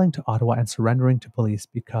traveling to Ottawa and surrendering to police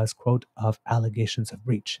because, quote, of allegations of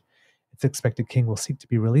breach. It's expected King will seek to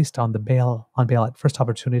be released on bail at first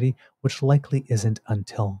opportunity, which likely isn't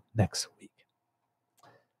until next week.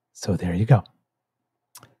 So there you go.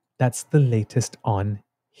 That's the latest on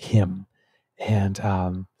him. And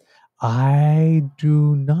I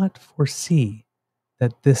do not foresee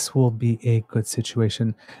that this will be a good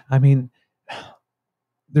situation. I mean,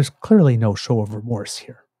 there's clearly no show of remorse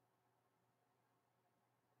here.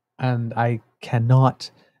 And I cannot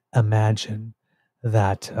imagine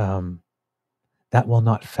that that will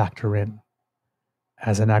not factor in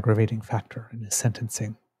as an aggravating factor in his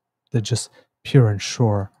sentencing. The just pure and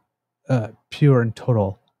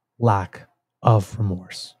total lack of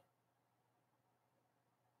remorse.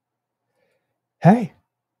 Hey,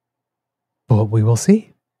 but we will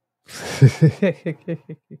see.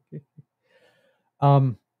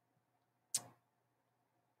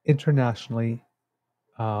 Internationally,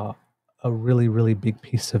 a really, really big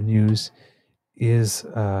piece of news is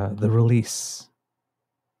the release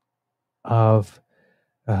of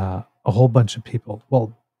a whole bunch of people.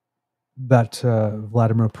 Well, that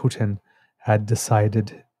Vladimir Putin had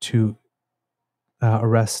decided to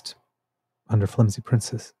arrest under flimsy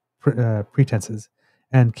pretenses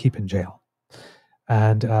and keep in jail.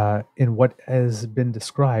 And in what has been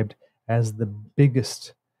described as the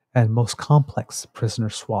biggest and most complex prisoner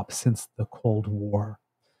swap since the Cold War.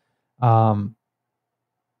 3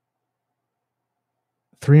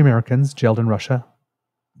 Americans jailed in Russia,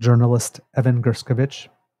 journalist Evan Gershkovich,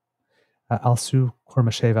 Alsu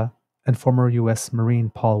Kurmasheva, and former U.S. Marine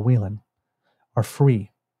Paul Whelan, are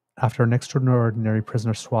free after an extraordinary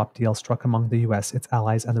prisoner swap deal struck among the U.S., its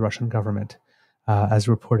allies, and the Russian government, as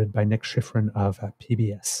reported by Nick Schifrin of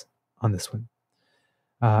PBS on this one.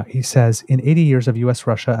 He says, in 80 years of U.S.,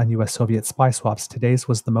 Russia, and U.S. Soviet spy swaps, today's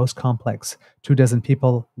was the most complex. 24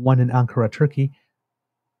 people, one in Ankara, Turkey.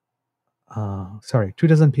 24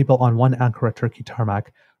 people on one Ankara, Turkey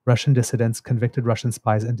tarmac, Russian dissidents, convicted Russian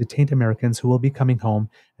spies, and detained Americans who will be coming home,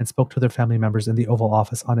 and spoke to their family members in the Oval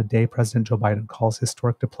Office on a day President Joe Biden calls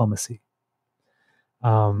historic diplomacy.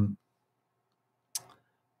 Paul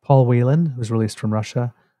Whelan, who's released from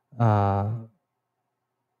Russia,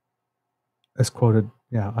 is quoted.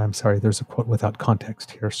 Yeah, I'm sorry. There's a quote without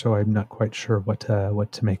context here, so I'm not quite sure what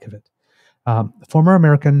to make of it. Former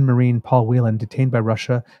American Marine Paul Whelan, detained by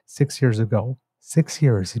Russia 6 years ago. 6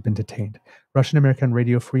 years he's been detained. Russian-American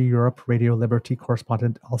Radio Free Europe, Radio Liberty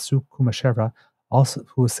correspondent Alsu Kurmasheva,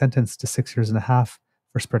 who was sentenced to 6 years and a half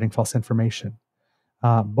for spreading false information.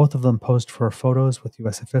 Both of them posed for photos with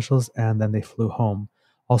U.S. officials, and then they flew home.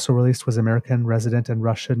 Also released was American resident and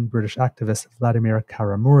Russian-British activist Vladimir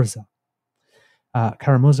Kara-Murza.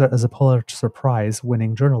 Kara-Murza is a Pulitzer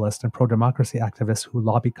Prize-winning journalist and pro-democracy activist who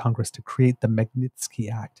lobbied Congress to create the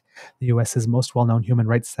Magnitsky Act, the U.S.'s most well-known human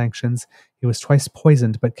rights sanctions. He was twice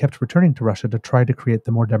poisoned, but kept returning to Russia to try to create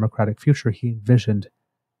the more democratic future he envisioned.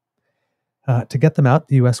 To get them out,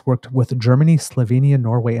 the U.S. worked with Germany, Slovenia,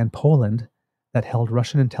 Norway, and Poland that held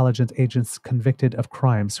Russian intelligence agents convicted of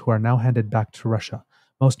crimes who are now handed back to Russia,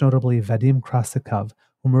 most notably Vadim Krasikov,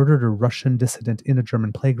 who murdered a Russian dissident in a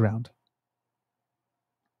German playground.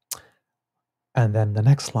 And then the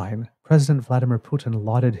next line, President Vladimir Putin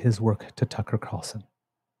lauded his work to Tucker Carlson.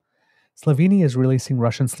 Slovenia is releasing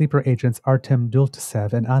Russian sleeper agents Artem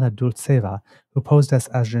Dulcev and Anna Dulceva, who posed as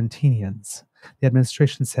Argentinians. The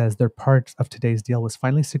administration says their part of today's deal was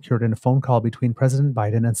finally secured in a phone call between President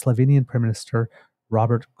Biden and Slovenian Prime Minister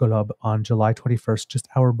Robert Golob on July 21st, just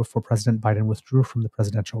hours before President Biden withdrew from the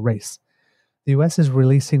presidential race. The U.S. is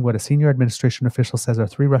releasing what a senior administration official says are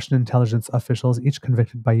 3 Russian intelligence officials, each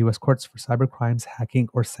convicted by U.S. courts for cyber crimes, hacking,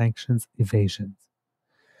 or sanctions evasions.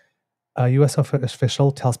 A U.S.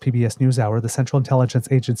 official tells PBS NewsHour the Central Intelligence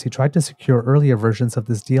Agency tried to secure earlier versions of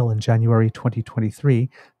this deal in January 2023,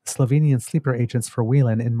 the Slovenian sleeper agents for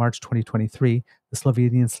Whelan in March 2023, the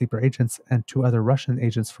Slovenian sleeper agents, and 2 other Russian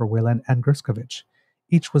agents for Whelan and Gershkovich.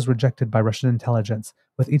 Each was rejected by Russian intelligence,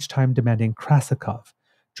 with each time demanding Krasikov.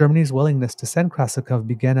 Germany's willingness to send Krasikov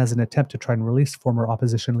began as an attempt to try and release former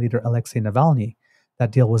opposition leader Alexei Navalny.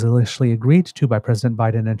 That deal was initially agreed to by President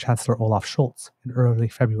Biden and Chancellor Olaf Scholz in early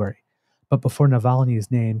February. But before Navalny's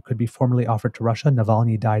name could be formally offered to Russia,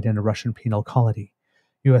 Navalny died in a Russian penal colony.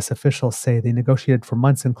 U.S. officials say they negotiated for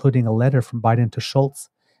months, including a letter from Biden to Scholz,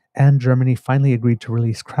 and Germany finally agreed to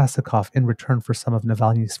release Krasikov in return for some of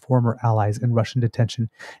Navalny's former allies in Russian detention,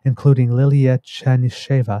 including Lilia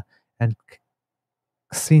Chanysheva and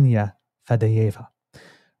Ksenia Fadeyeva.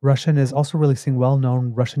 Russia is also releasing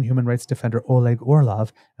well-known Russian human rights defender Oleg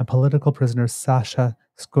Orlov and political prisoners Sasha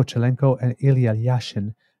Skochelenko and Ilya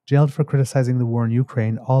Yashin, jailed for criticizing the war in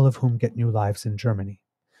Ukraine, all of whom get new lives in Germany.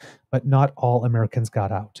 But not all Americans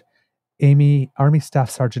got out. Army Staff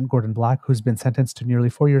Sergeant Gordon Black, who's been sentenced to nearly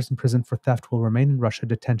 4 years in prison for theft, will remain in Russia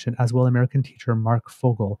detention, as will American teacher Mark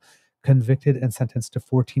Fogel, convicted and sentenced to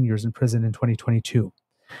 14 years in prison in 2022.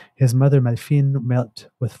 His mother, Malfine, met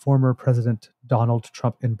with former President Donald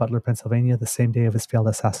Trump in Butler, Pennsylvania, the same day of his failed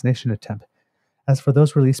assassination attempt. As for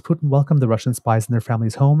those released, Putin welcomed the Russian spies and their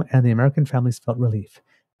families home, and the American families felt relief.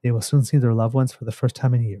 They will soon see their loved ones for the first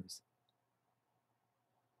time in years.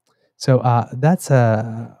 So that's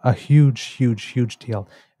a huge, huge, huge deal.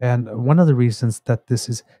 And one of the reasons that this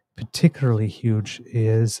is particularly huge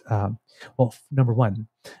is, well, number one,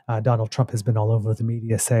 Donald Trump has been all over the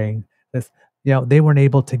media saying this. They weren't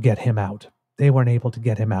able to get him out. They weren't able to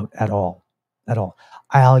get him out at all. At all.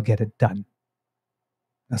 I'll get it done.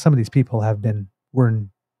 Now, some of these people were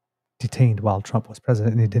detained while Trump was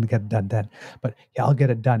president, and he didn't get it done then. But yeah, I'll get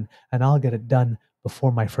it done, and I'll get it done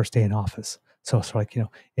before my first day in office. So it's like,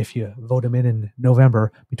 if you vote him in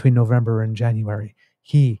November, between November and January,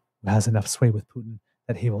 he has enough sway with Putin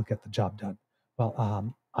that he will get the job done.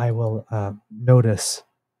 Well, I will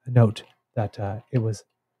note that it was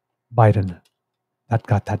Biden that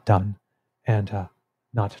got that done, and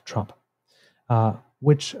not Trump,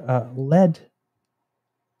 which led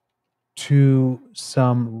to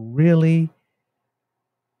some really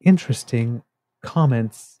interesting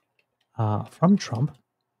comments from Trump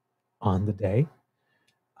on the day,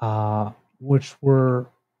 which were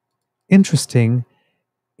interesting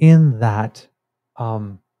in that,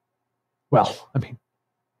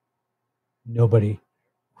 nobody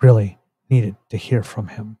really needed to hear from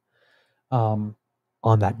him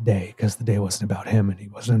on that day, because the day wasn't about him and he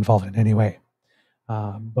wasn't involved in any way.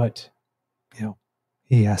 But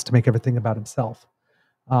he has to make everything about himself.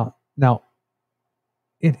 Now,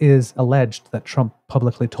 it is alleged that Trump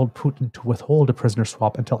publicly told Putin to withhold a prisoner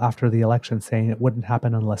swap until after the election, saying it wouldn't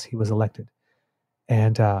happen unless he was elected.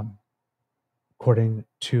 And according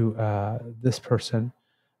to this person,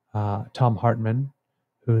 Tom Hartman,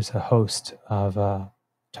 who's a host of a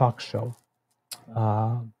talk show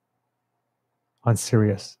on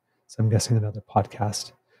Sirius, so I'm guessing another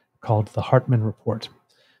podcast called The Hartman Report,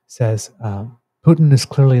 says Putin is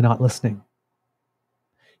clearly not listening.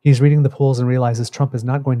 He's reading the polls and realizes Trump is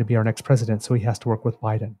not going to be our next president, so he has to work with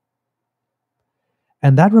Biden.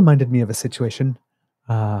 And that reminded me of a situation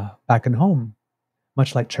back in home,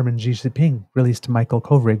 much like Chairman Xi Jinping released Michael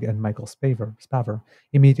Kovrig and Michael Spavor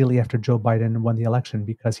immediately after Joe Biden won the election,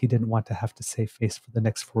 because he didn't want to have to save face for the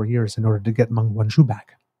next 4 years in order to get Meng Wanzhou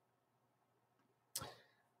back.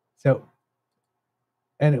 So,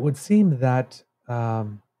 and it would seem that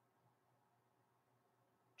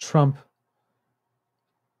Trump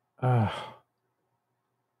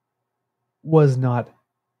was not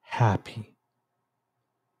happy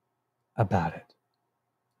about it.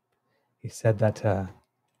 He said that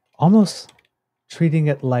almost treating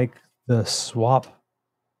it like the swap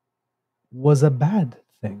was a bad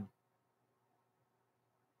thing,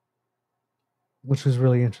 which was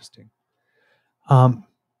really interesting.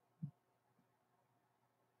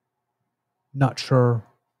 Not sure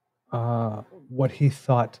what he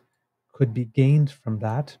thought could be gained from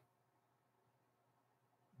that.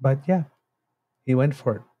 But yeah, he went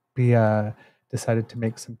for it. He decided to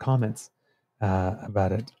make some comments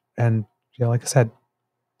about it. And like I said,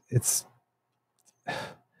 it's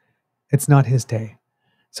not his day.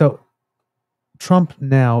 So Trump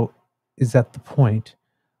now is at the point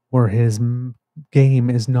where his game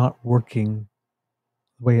is not working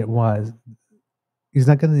the way it was. He's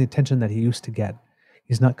not getting the attention that he used to get.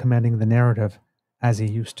 He's not commanding the narrative as he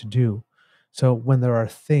used to do. So when there are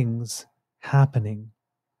things happening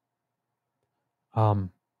in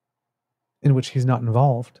which he's not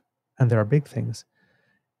involved, and there are big things,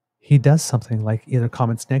 he does something like either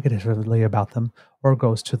comments negatively about them or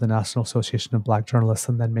goes to the National Association of Black Journalists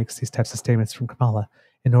and then makes these types of statements from Kamala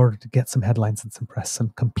in order to get some headlines and some press,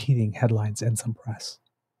 some competing headlines and some press.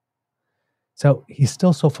 So he's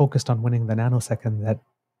still so focused on winning the nanosecond that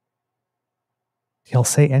he'll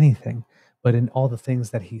say anything, but in all the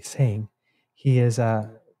things that he's saying, he is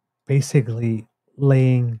basically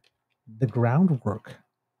laying the groundwork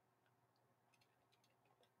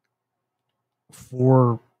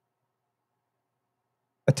for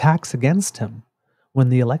attacks against him when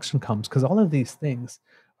the election comes, because all of these things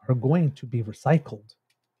are going to be recycled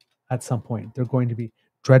at some point. They're going to be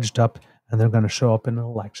dredged up and they're going to show up in an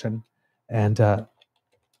election, and they're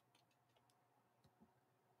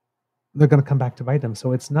going to come back to bite him.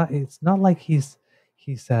 So it's not like he's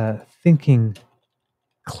thinking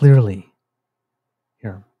clearly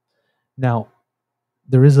here. Now,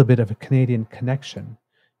 there is a bit of a Canadian connection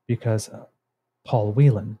because Paul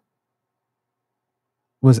Whelan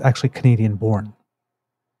was actually Canadian born.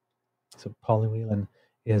 So Paul Whelan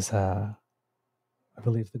is, I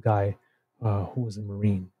believe, the guy who was a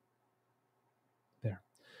Marine there.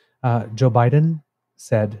 Joe Biden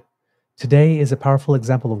said, "Today is a powerful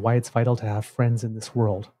example of why it's vital to have friends in this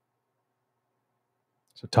world."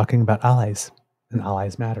 So talking about allies, and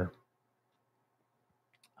allies matter.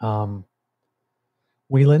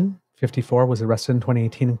 Whelan, 54, was arrested in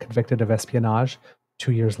 2018 and convicted of espionage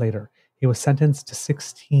 2 years later. He was sentenced to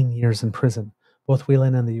 16 years in prison. Both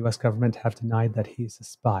Whelan and the U.S. government have denied that he's a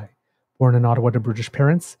spy. Born in Ottawa to British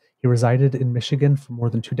parents, he resided in Michigan for more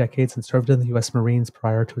than 2 decades and served in the U.S. Marines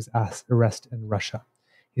prior to his arrest in Russia.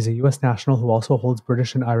 He's a U.S. national who also holds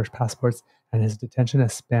British and Irish passports, and his detention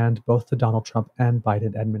has spanned both the Donald Trump and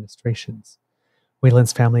Biden administrations.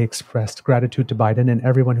 Whelan's family expressed gratitude to Biden and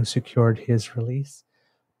everyone who secured his release.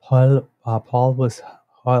 Paul was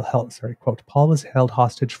held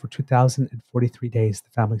hostage for 2,043 days, the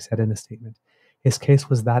family said in a statement. His case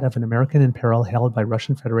was that of an American in peril held by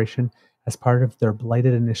Russian Federation as part of their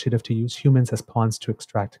blighted initiative to use humans as pawns to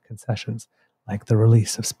extract concessions, like the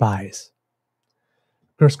release of spies.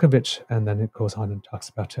 Gershkovich, and then it goes on and talks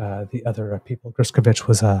about the other people. Gershkovich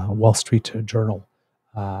was a Wall Street Journal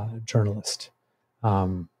journalist.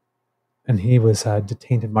 And he was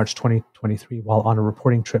detained in March 2023 while on a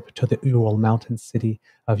reporting trip to the Ural mountain city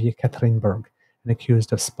of Yekaterinburg and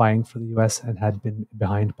accused of spying for the U.S. and had been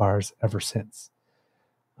behind bars ever since.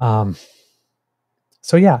 So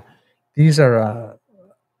yeah, these are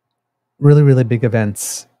really, really big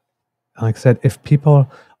events. Like I said, if people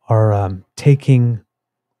are catching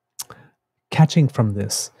from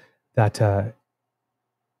this that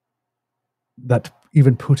that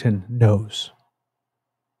even Putin knows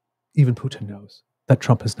that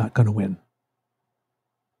Trump is not going to win.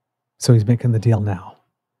 So he's making the deal now.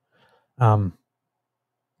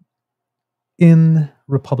 In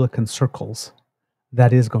Republican circles,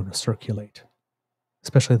 that is going to circulate,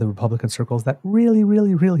 especially the Republican circles that really,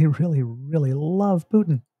 really, really, really, really love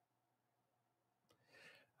Putin.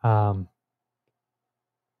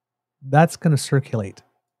 That's going to circulate,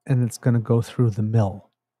 and it's going to go through the mill.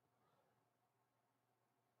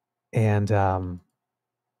 And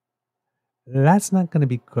that's not going to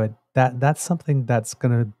be good. That's something that's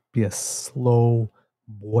going to be a slow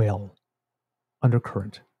boil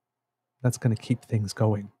undercurrent. That's going to keep things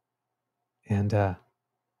going. And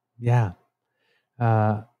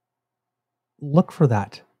look for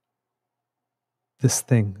that. This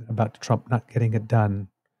thing about Trump not getting it done.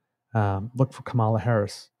 Look for Kamala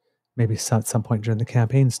Harris, maybe at some point during the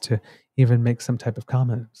campaigns, to even make some type of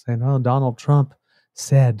comment saying, "Oh, Donald Trump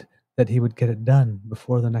said that he would get it done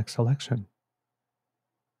before the next election.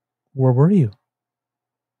 Where were you?"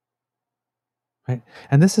 Right?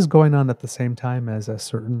 And this is going on at the same time as a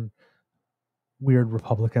certain weird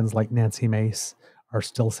Republicans like Nancy Mace are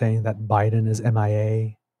still saying that Biden is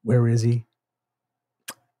MIA. Where is he?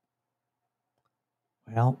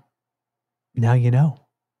 Well, now you know.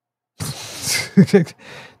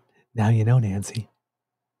 Now you know, Nancy.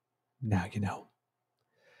 Now you know.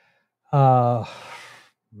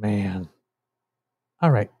 Man. All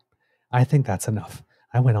right. I think that's enough.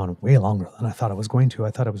 I went on way longer than I thought I was going to.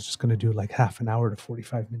 I thought I was just going to do like half an hour to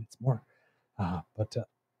 45 minutes more. But like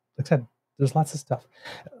I said, there's lots of stuff.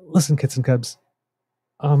 Listen, kids and cubs,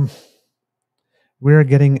 we're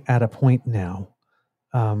getting at a point now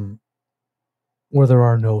where there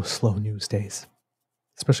are no slow news days,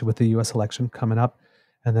 especially with the U.S. election coming up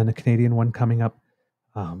and then a Canadian one coming up.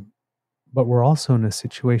 But we're also in a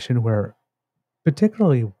situation where,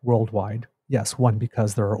 particularly worldwide, yes, one,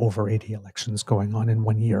 because there are over 80 elections going on in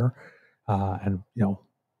 1 year, and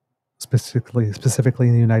specifically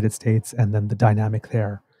in the United States, and then the dynamic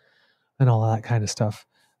there, and all that kind of stuff.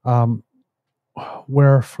 Um,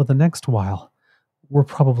 where for the next while, we're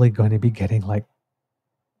probably going to be getting, like,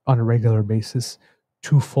 on a regular basis,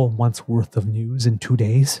 2 full months worth of news in 2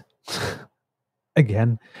 days,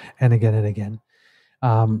 again and again and again.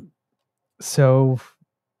 So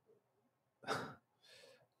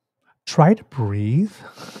try to breathe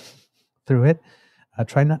through it.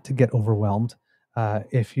 Try not to get overwhelmed.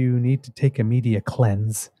 If you need to take a media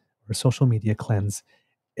cleanse or social media cleanse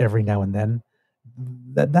every now and then,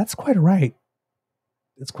 that's quite all right.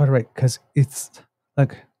 It's quite all right, because it's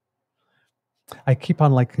like, I keep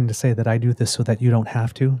on liking to say that I do this so that you don't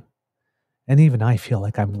have to. And even I feel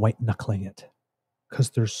like I'm white knuckling it because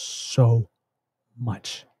there's so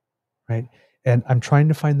much, right? And I'm trying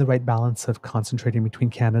to find the right balance of concentrating between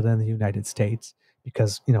Canada and the United States,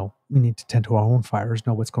 because, we need to tend to our own fires,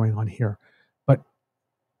 know what's going on here. But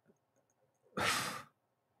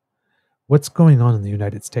what's going on in the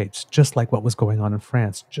United States, just like what was going on in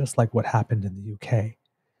France, just like what happened in the UK,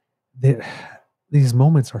 these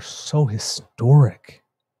moments are so historic,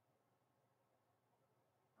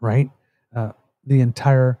 right? Uh,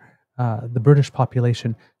 the British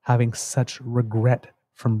population having such regret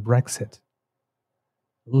from Brexit,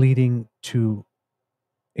 leading to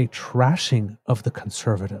a trashing of the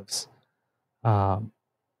Conservatives um,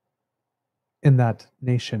 in that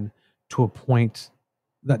nation, to a point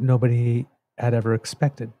that nobody had ever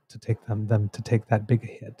expected to take them to take that big a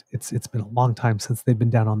hit. It's been a long time since they've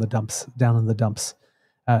been down in the dumps,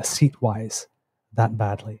 seat wise, that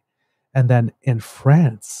badly. And then in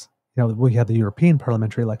France, we had the European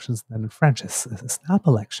parliamentary elections, and then in France, a snap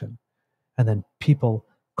election, and then people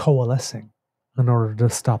coalescing in order to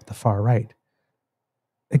stop the far right.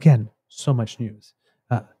 Again, so much news.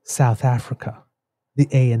 South Africa, the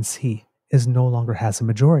ANC no longer has a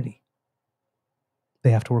majority. They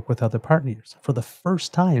have to work with other partners for the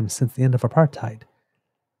first time since the end of apartheid.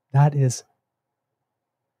 That is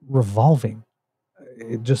revolving.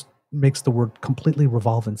 It just makes the word completely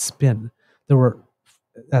revolve and spin. There were,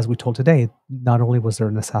 as we told today, not only was there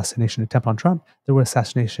an assassination attempt on Trump, there were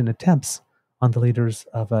assassination attempts on the leaders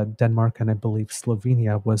of Denmark, and I believe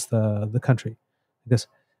Slovenia was the country. This,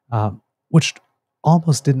 which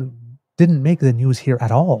almost didn't make the news here at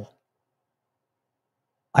all.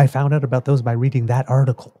 I found out about those by reading that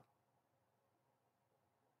article.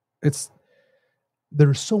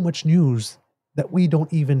 There's so much news that we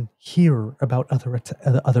don't even hear about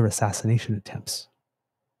other assassination attempts.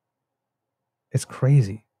 It's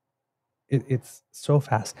crazy. It's so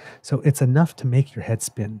fast. So it's enough to make your head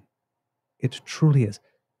spin. It truly is.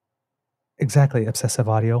 Exactly, obsessive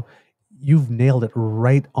audio. You've nailed it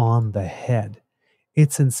right on the head.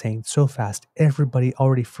 It's insane, so fast. Everybody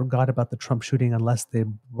already forgot about the Trump shooting unless they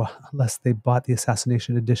bought the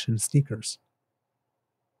assassination edition sneakers.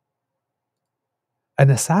 An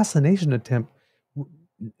assassination attempt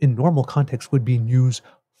in normal context would be news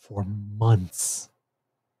for months.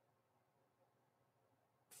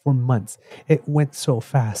 For months. It went so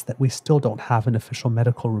fast that we still don't have an official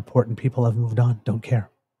medical report, and people have moved on, don't care.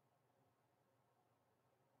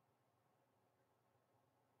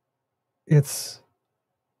 It's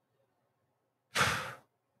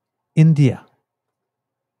India.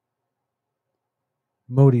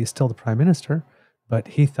 Modi is still the prime minister, but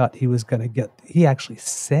he thought he was going to he actually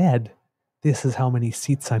said, this is how many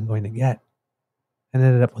seats I'm going to get, and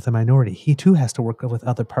ended up with a minority. He too has to work with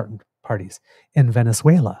other parties. In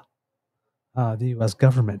Venezuela, the U.S.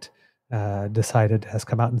 government has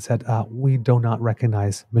come out and said, we do not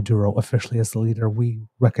recognize Maduro officially as the leader. We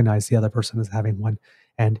recognize the other person as having one,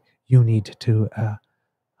 and you need to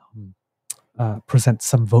present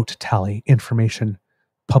some vote tally information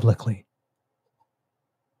publicly.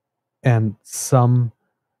 And some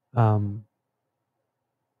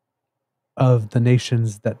of the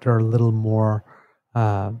nations that are a little more,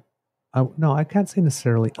 no, I can't say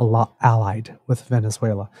necessarily allied with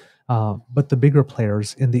Venezuela, but the bigger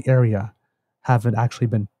players in the area haven't actually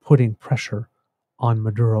been putting pressure on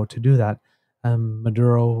Maduro to do that.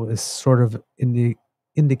 Maduro is sort of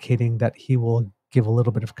indicating that he will give a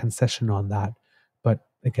little bit of concession on that. But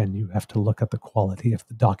again, you have to look at the quality of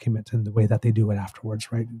the document and the way that they do it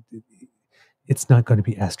afterwards, right? It's not going to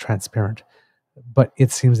be as transparent. But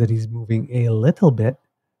it seems that he's moving a little bit,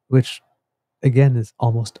 which again is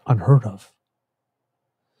almost unheard of.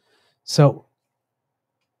 So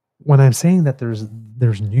when I'm saying that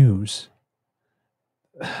there's news,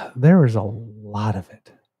 there is a lot of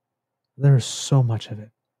it. There's so much of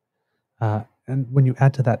it. And when you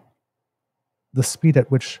add to that the speed at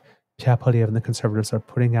which Pierre Poilievre and the conservatives are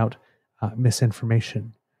putting out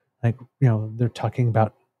misinformation, like, they're talking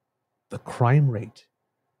about the crime rate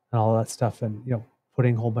and all that stuff, and,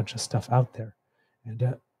 putting a whole bunch of stuff out there,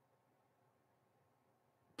 and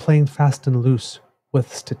playing fast and loose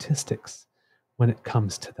with statistics when it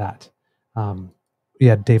comes to that. We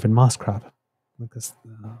had David Moscrop, because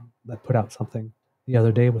that put out something the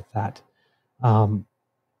other day with that. And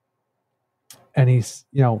he's,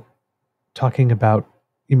 talking about,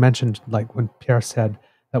 you mentioned, like, when Pierre said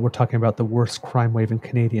that we're talking about the worst crime wave in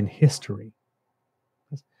Canadian history.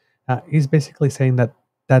 He's basically saying that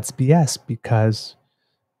that's BS, because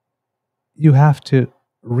you have to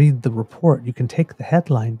read the report. You can take the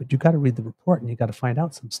headline, but you got to read the report and you got to find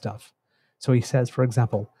out some stuff. So he says, for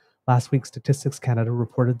example, last week Statistics Canada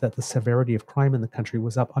reported that the severity of crime in the country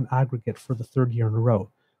was up on aggregate for the third year in a row,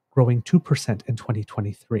 growing 2% in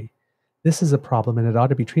 2023. This is a problem, and it ought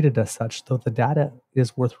to be treated as such, though the data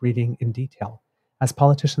is worth reading in detail. As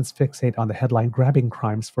politicians fixate on the headline-grabbing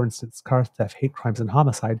crimes, for instance, car theft, hate crimes, and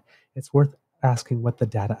homicide, it's worth asking what the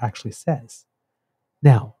data actually says.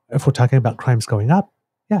 Now, if we're talking about crimes going up,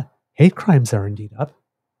 yeah, hate crimes are indeed up.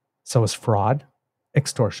 So is fraud,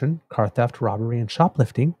 extortion, car theft, robbery, and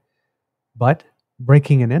shoplifting. But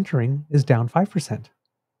breaking and entering is down 5%.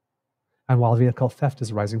 And while vehicle theft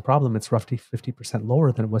is a rising problem, it's roughly 50%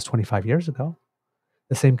 lower than it was 25 years ago.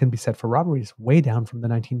 The same can be said for robberies, way down from the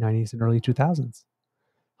 1990s and early 2000s.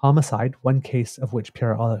 Homicide, one case of which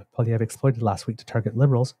Pierre Poilievre exploited last week to target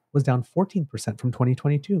Liberals, was down 14% from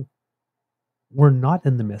 2022. We're not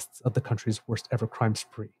in the midst of the country's worst ever crime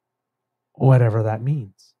spree, whatever that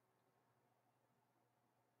means.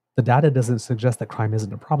 The data doesn't suggest that crime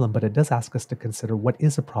isn't a problem, but it does ask us to consider what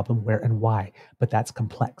is a problem, where, and why. But that's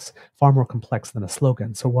complex, far more complex than a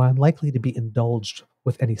slogan, so we're unlikely to be indulged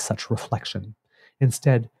with any such reflection.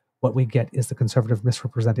 Instead, what we get is the conservative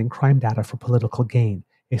misrepresenting crime data for political gain,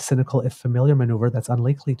 a cynical if familiar maneuver that's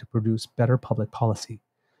unlikely to produce better public policy.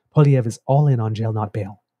 Poilievre is all in on jail, not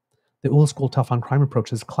bail. The old-school tough-on-crime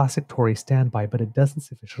approach is classic Tory standby, but it doesn't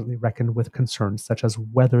sufficiently reckon with concerns such as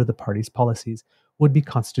whether the party's policies would be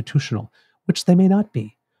constitutional, which they may not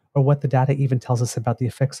be, or what the data even tells us about the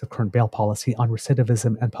effects of current bail policy on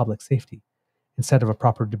recidivism and public safety. Instead of a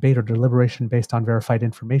proper debate or deliberation based on verified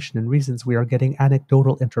information and reasons, we are getting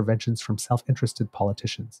anecdotal interventions from self-interested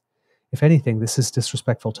politicians. If anything, this is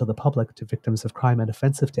disrespectful to the public, to victims of crime, and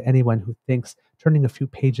offensive to anyone who thinks turning a few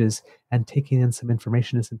pages and taking in some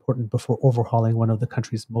information is important before overhauling one of the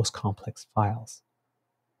country's most complex files.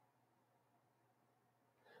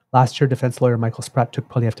 Last year, defense lawyer Michael Spratt took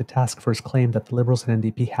Poilievre to task for his claim that the Liberals and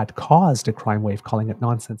NDP had caused a crime wave, calling it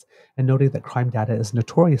nonsense, and noting that crime data is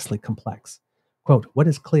notoriously complex. Quote, "What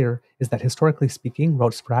is clear is that historically speaking,"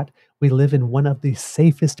 wrote Spratt, "we live in one of the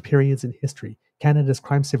safest periods in history. Canada's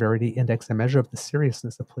crime severity index, a measure of the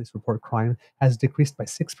seriousness of police report crime, has decreased by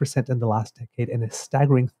 6% in the last decade and a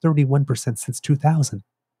staggering 31% since 2000.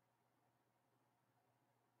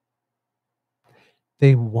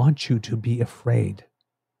 They want you to be afraid.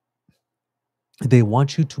 They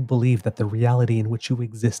want you to believe that the reality in which you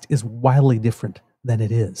exist is wildly different than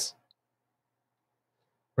it is.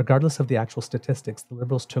 Regardless of the actual statistics, the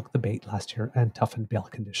Liberals took the bait last year and toughened bail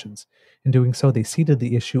conditions. In doing so, they ceded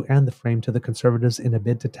the issue and the frame to the Conservatives in a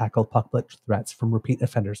bid to tackle public threats from repeat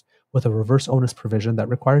offenders with a reverse onus provision that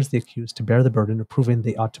requires the accused to bear the burden of proving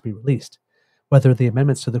they ought to be released. Whether the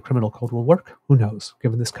amendments to the criminal code will work, who knows?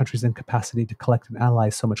 Given this country's incapacity to collect and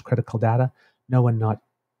analyze so much critical data, no one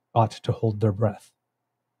ought to hold their breath.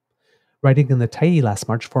 Writing in the Tyee last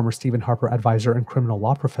March, former Stephen Harper advisor and criminal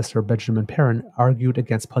law professor Benjamin Perrin argued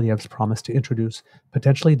against Poilievre's promise to introduce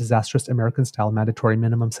potentially disastrous American-style mandatory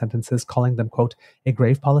minimum sentences, calling them, quote, "a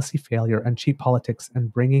grave policy failure and cheap politics,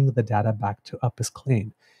 and bringing the data back to up his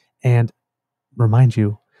claim." And remind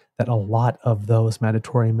you that a lot of those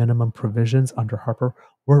mandatory minimum provisions under Harper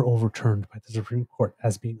were overturned by the Supreme Court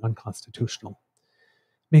as being unconstitutional.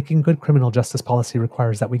 Making good criminal justice policy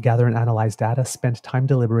requires that we gather and analyze data, spend time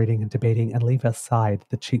deliberating and debating, and leave aside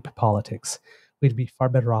the cheap politics. We'd be far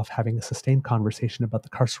better off having a sustained conversation about the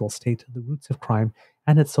carceral state, the roots of crime,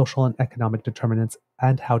 and its social and economic determinants,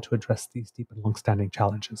 and how to address these deep and long-standing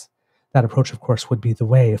challenges. That approach, of course, would be the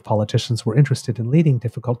way if politicians were interested in leading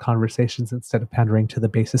difficult conversations instead of pandering to the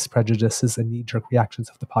basest prejudices and knee-jerk reactions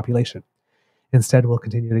of the population. Instead, we'll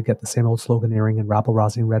continue to get the same old sloganeering and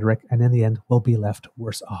rabble-rousing rhetoric, and in the end, we'll be left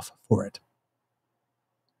worse off for it.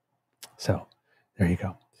 So, there you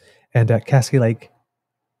go. And Cassie Lake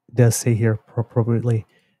does say here appropriately,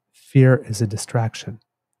 fear is a distraction.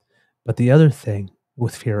 But the other thing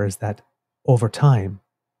with fear is that over time,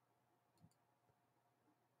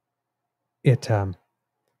 it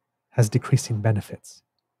has decreasing benefits.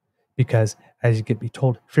 Because as you be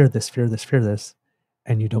told, fear this, fear this, fear this,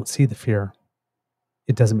 and you don't see the fear,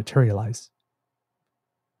 it doesn't materialize.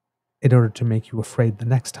 In order to make you afraid the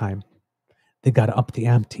next time, they got to up the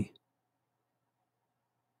ante.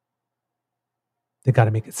 They got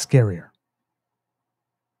to make it scarier.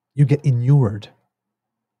 You get inured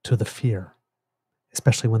to the fear,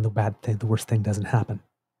 especially when the worst thing doesn't happen.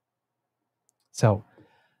 So,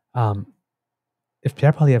 if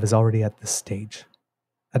Pierre Poilievre is already at this stage,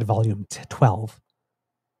 at volume 12,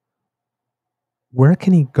 where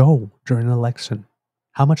can he go during an election?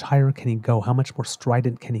 How much higher can he go? How much more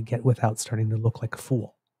strident can he get without starting to look like a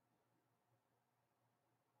fool?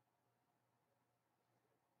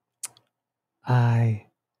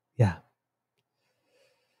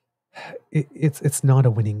 It's not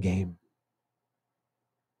a winning game.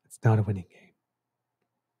 It's not a winning game.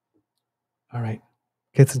 All right,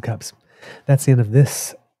 kids and cubs, that's the end of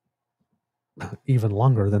this even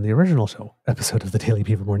longer than the original episode of the Daily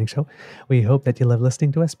Beaver Morning Show. We hope that you love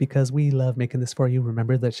listening to us because we love making this for you.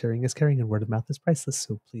 Remember that sharing is caring and word of mouth is priceless.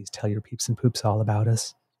 So please tell your peeps and poops all about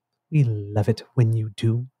us. We love it when you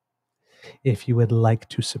do. If you would like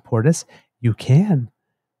to support us, you can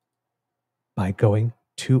by going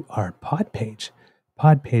to our pod page,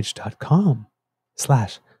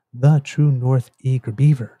 podpage.com/The True North Eager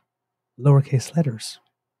Beaver, lowercase letters,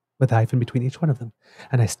 with a hyphen between each one of them.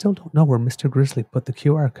 And I still don't know where Mr. Grizzly put the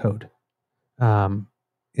QR code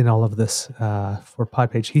in all of this for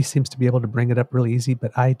Podpage. He seems to be able to bring it up really easy,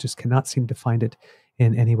 but I just cannot seem to find it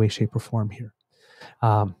in any way, shape, or form here.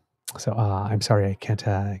 So I'm sorry I can't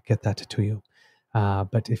get that to you.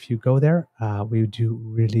 But if you go there, we do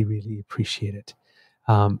really, really appreciate it.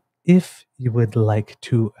 If you would like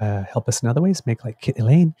to help us in other ways, make like Kit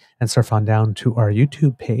Elaine and surf on down to our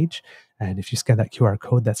YouTube page. And if you scan that QR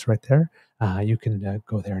code that's right there, you can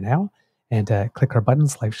go there now and click our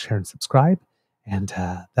buttons, like, share, and subscribe. And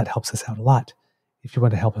that helps us out a lot. If you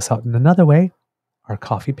want to help us out in another way, our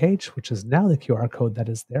coffee page, which is now the QR code that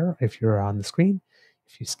is there if you're on the screen,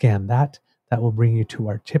 if you scan that, that will bring you to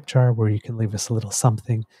our tip jar where you can leave us a little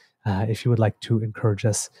something if you would like to encourage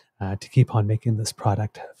us to keep on making this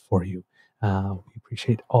product for you. We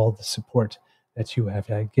appreciate all the support that you have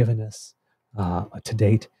given us to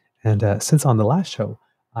date. And since on the last show,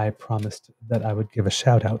 I promised that I would give a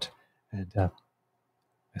shout out. And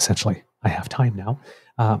essentially, I have time now.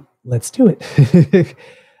 Let's do it.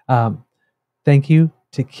 Thank you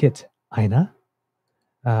to Kit Ina,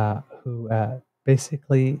 who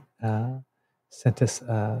basically sent us,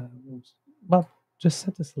 just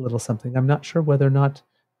sent us a little something. I'm not sure whether or not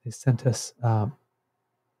they sent us a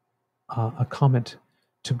comment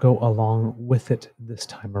to go along with it this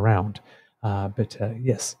time around. But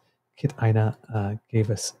yes, Kit Ina gave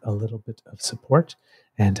us a little bit of support,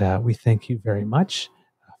 and we thank you very much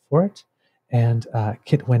for it. And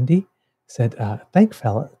Kit Wendy said, thanks,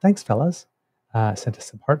 fellas. Sent us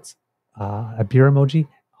some hearts, a beer emoji,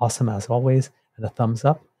 awesome as always, and a thumbs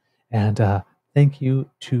up. And thank you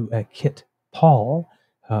to Kit Paul,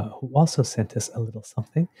 who also sent us a little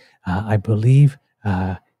something. I believe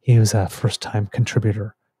he was a first-time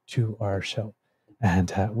contributor to our show,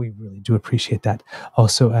 and we really do appreciate that.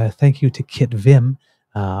 Also, thank you to Kit Vim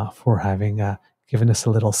for having given us a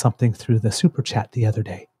little something through the super chat the other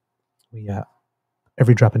day. We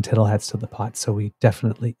every drop and tittle adds to the pot, so we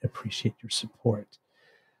definitely appreciate your support.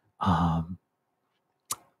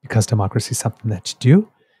 Because democracy is something that you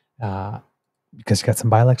do. Because you got some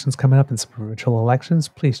by-elections coming up and some provincial elections,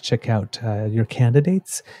 please check out your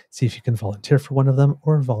candidates, see if you can volunteer for one of them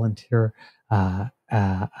or volunteer at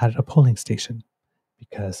a polling station,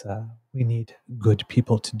 because we need good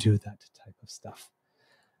people to do that type of stuff.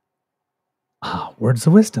 Words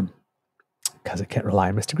of wisdom, because I can't rely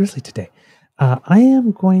on Mr. Grizzly today. I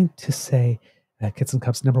am going to say, Kids and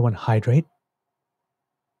Cubs, number one, hydrate.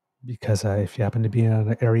 Because if you happen to be in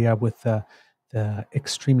an area with the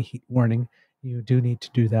extreme heat warning, you do need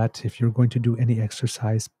to do that. If you're going to do any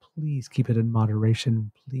exercise, please keep it in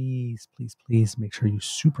moderation. Please, please, please make sure you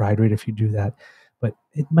super hydrate if you do that. But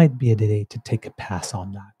it might be a day to take a pass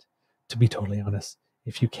on that, to be totally honest,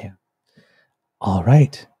 if you can. All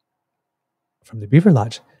right. From the Beaver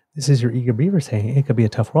Lodge, this is your eager beaver saying it could be a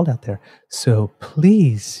tough world out there. So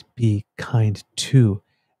please be kind to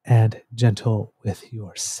and gentle with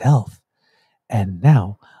yourself. And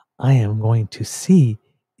now I am going to see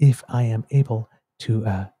if I am able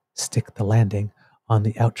to stick the landing on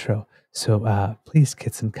the outro. So please,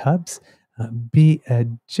 kits and cubs, be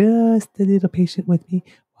just a little patient with me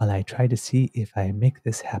while I try to see if I make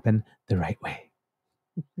this happen the right way.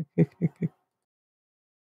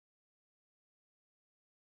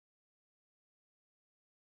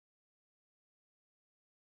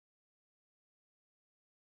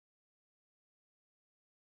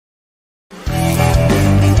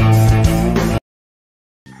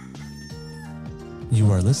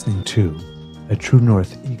 You are listening to a True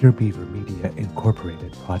North Eager Beaver Media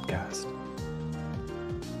Incorporated podcast.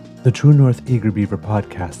 The True North Eager Beaver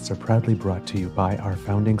podcasts are proudly brought to you by our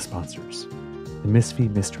founding sponsors, the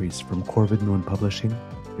Misfit Mysteries from Corvid Moon Publishing,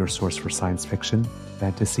 your source for science fiction,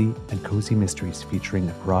 fantasy, and cozy mysteries featuring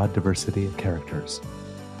a broad diversity of characters.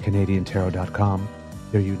 CanadianTarot.com,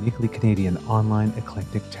 their uniquely Canadian online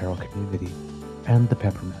eclectic tarot community, and the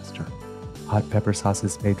Peppermaster, hot pepper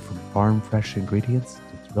sauces made from farm-fresh ingredients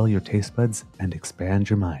to thrill your taste buds and expand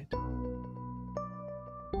your mind.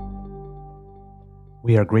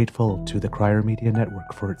 We are grateful to the Crier Media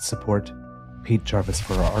Network for its support, Pete Jarvis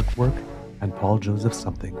for our artwork, and Paul Joseph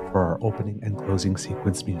Something for our opening and closing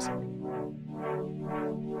sequence music.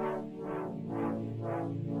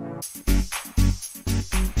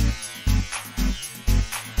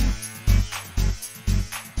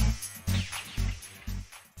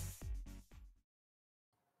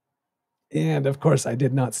 And of course, I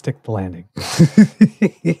did not stick the landing.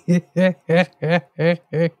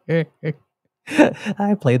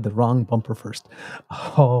 I played the wrong bumper first.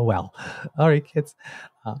 Oh, well. All right, kids.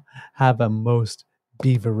 Have a most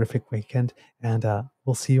beaverific weekend, and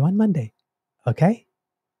we'll see you on Monday. Okay?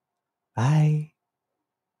 Bye.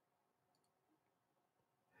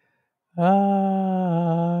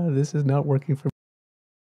 This is not working for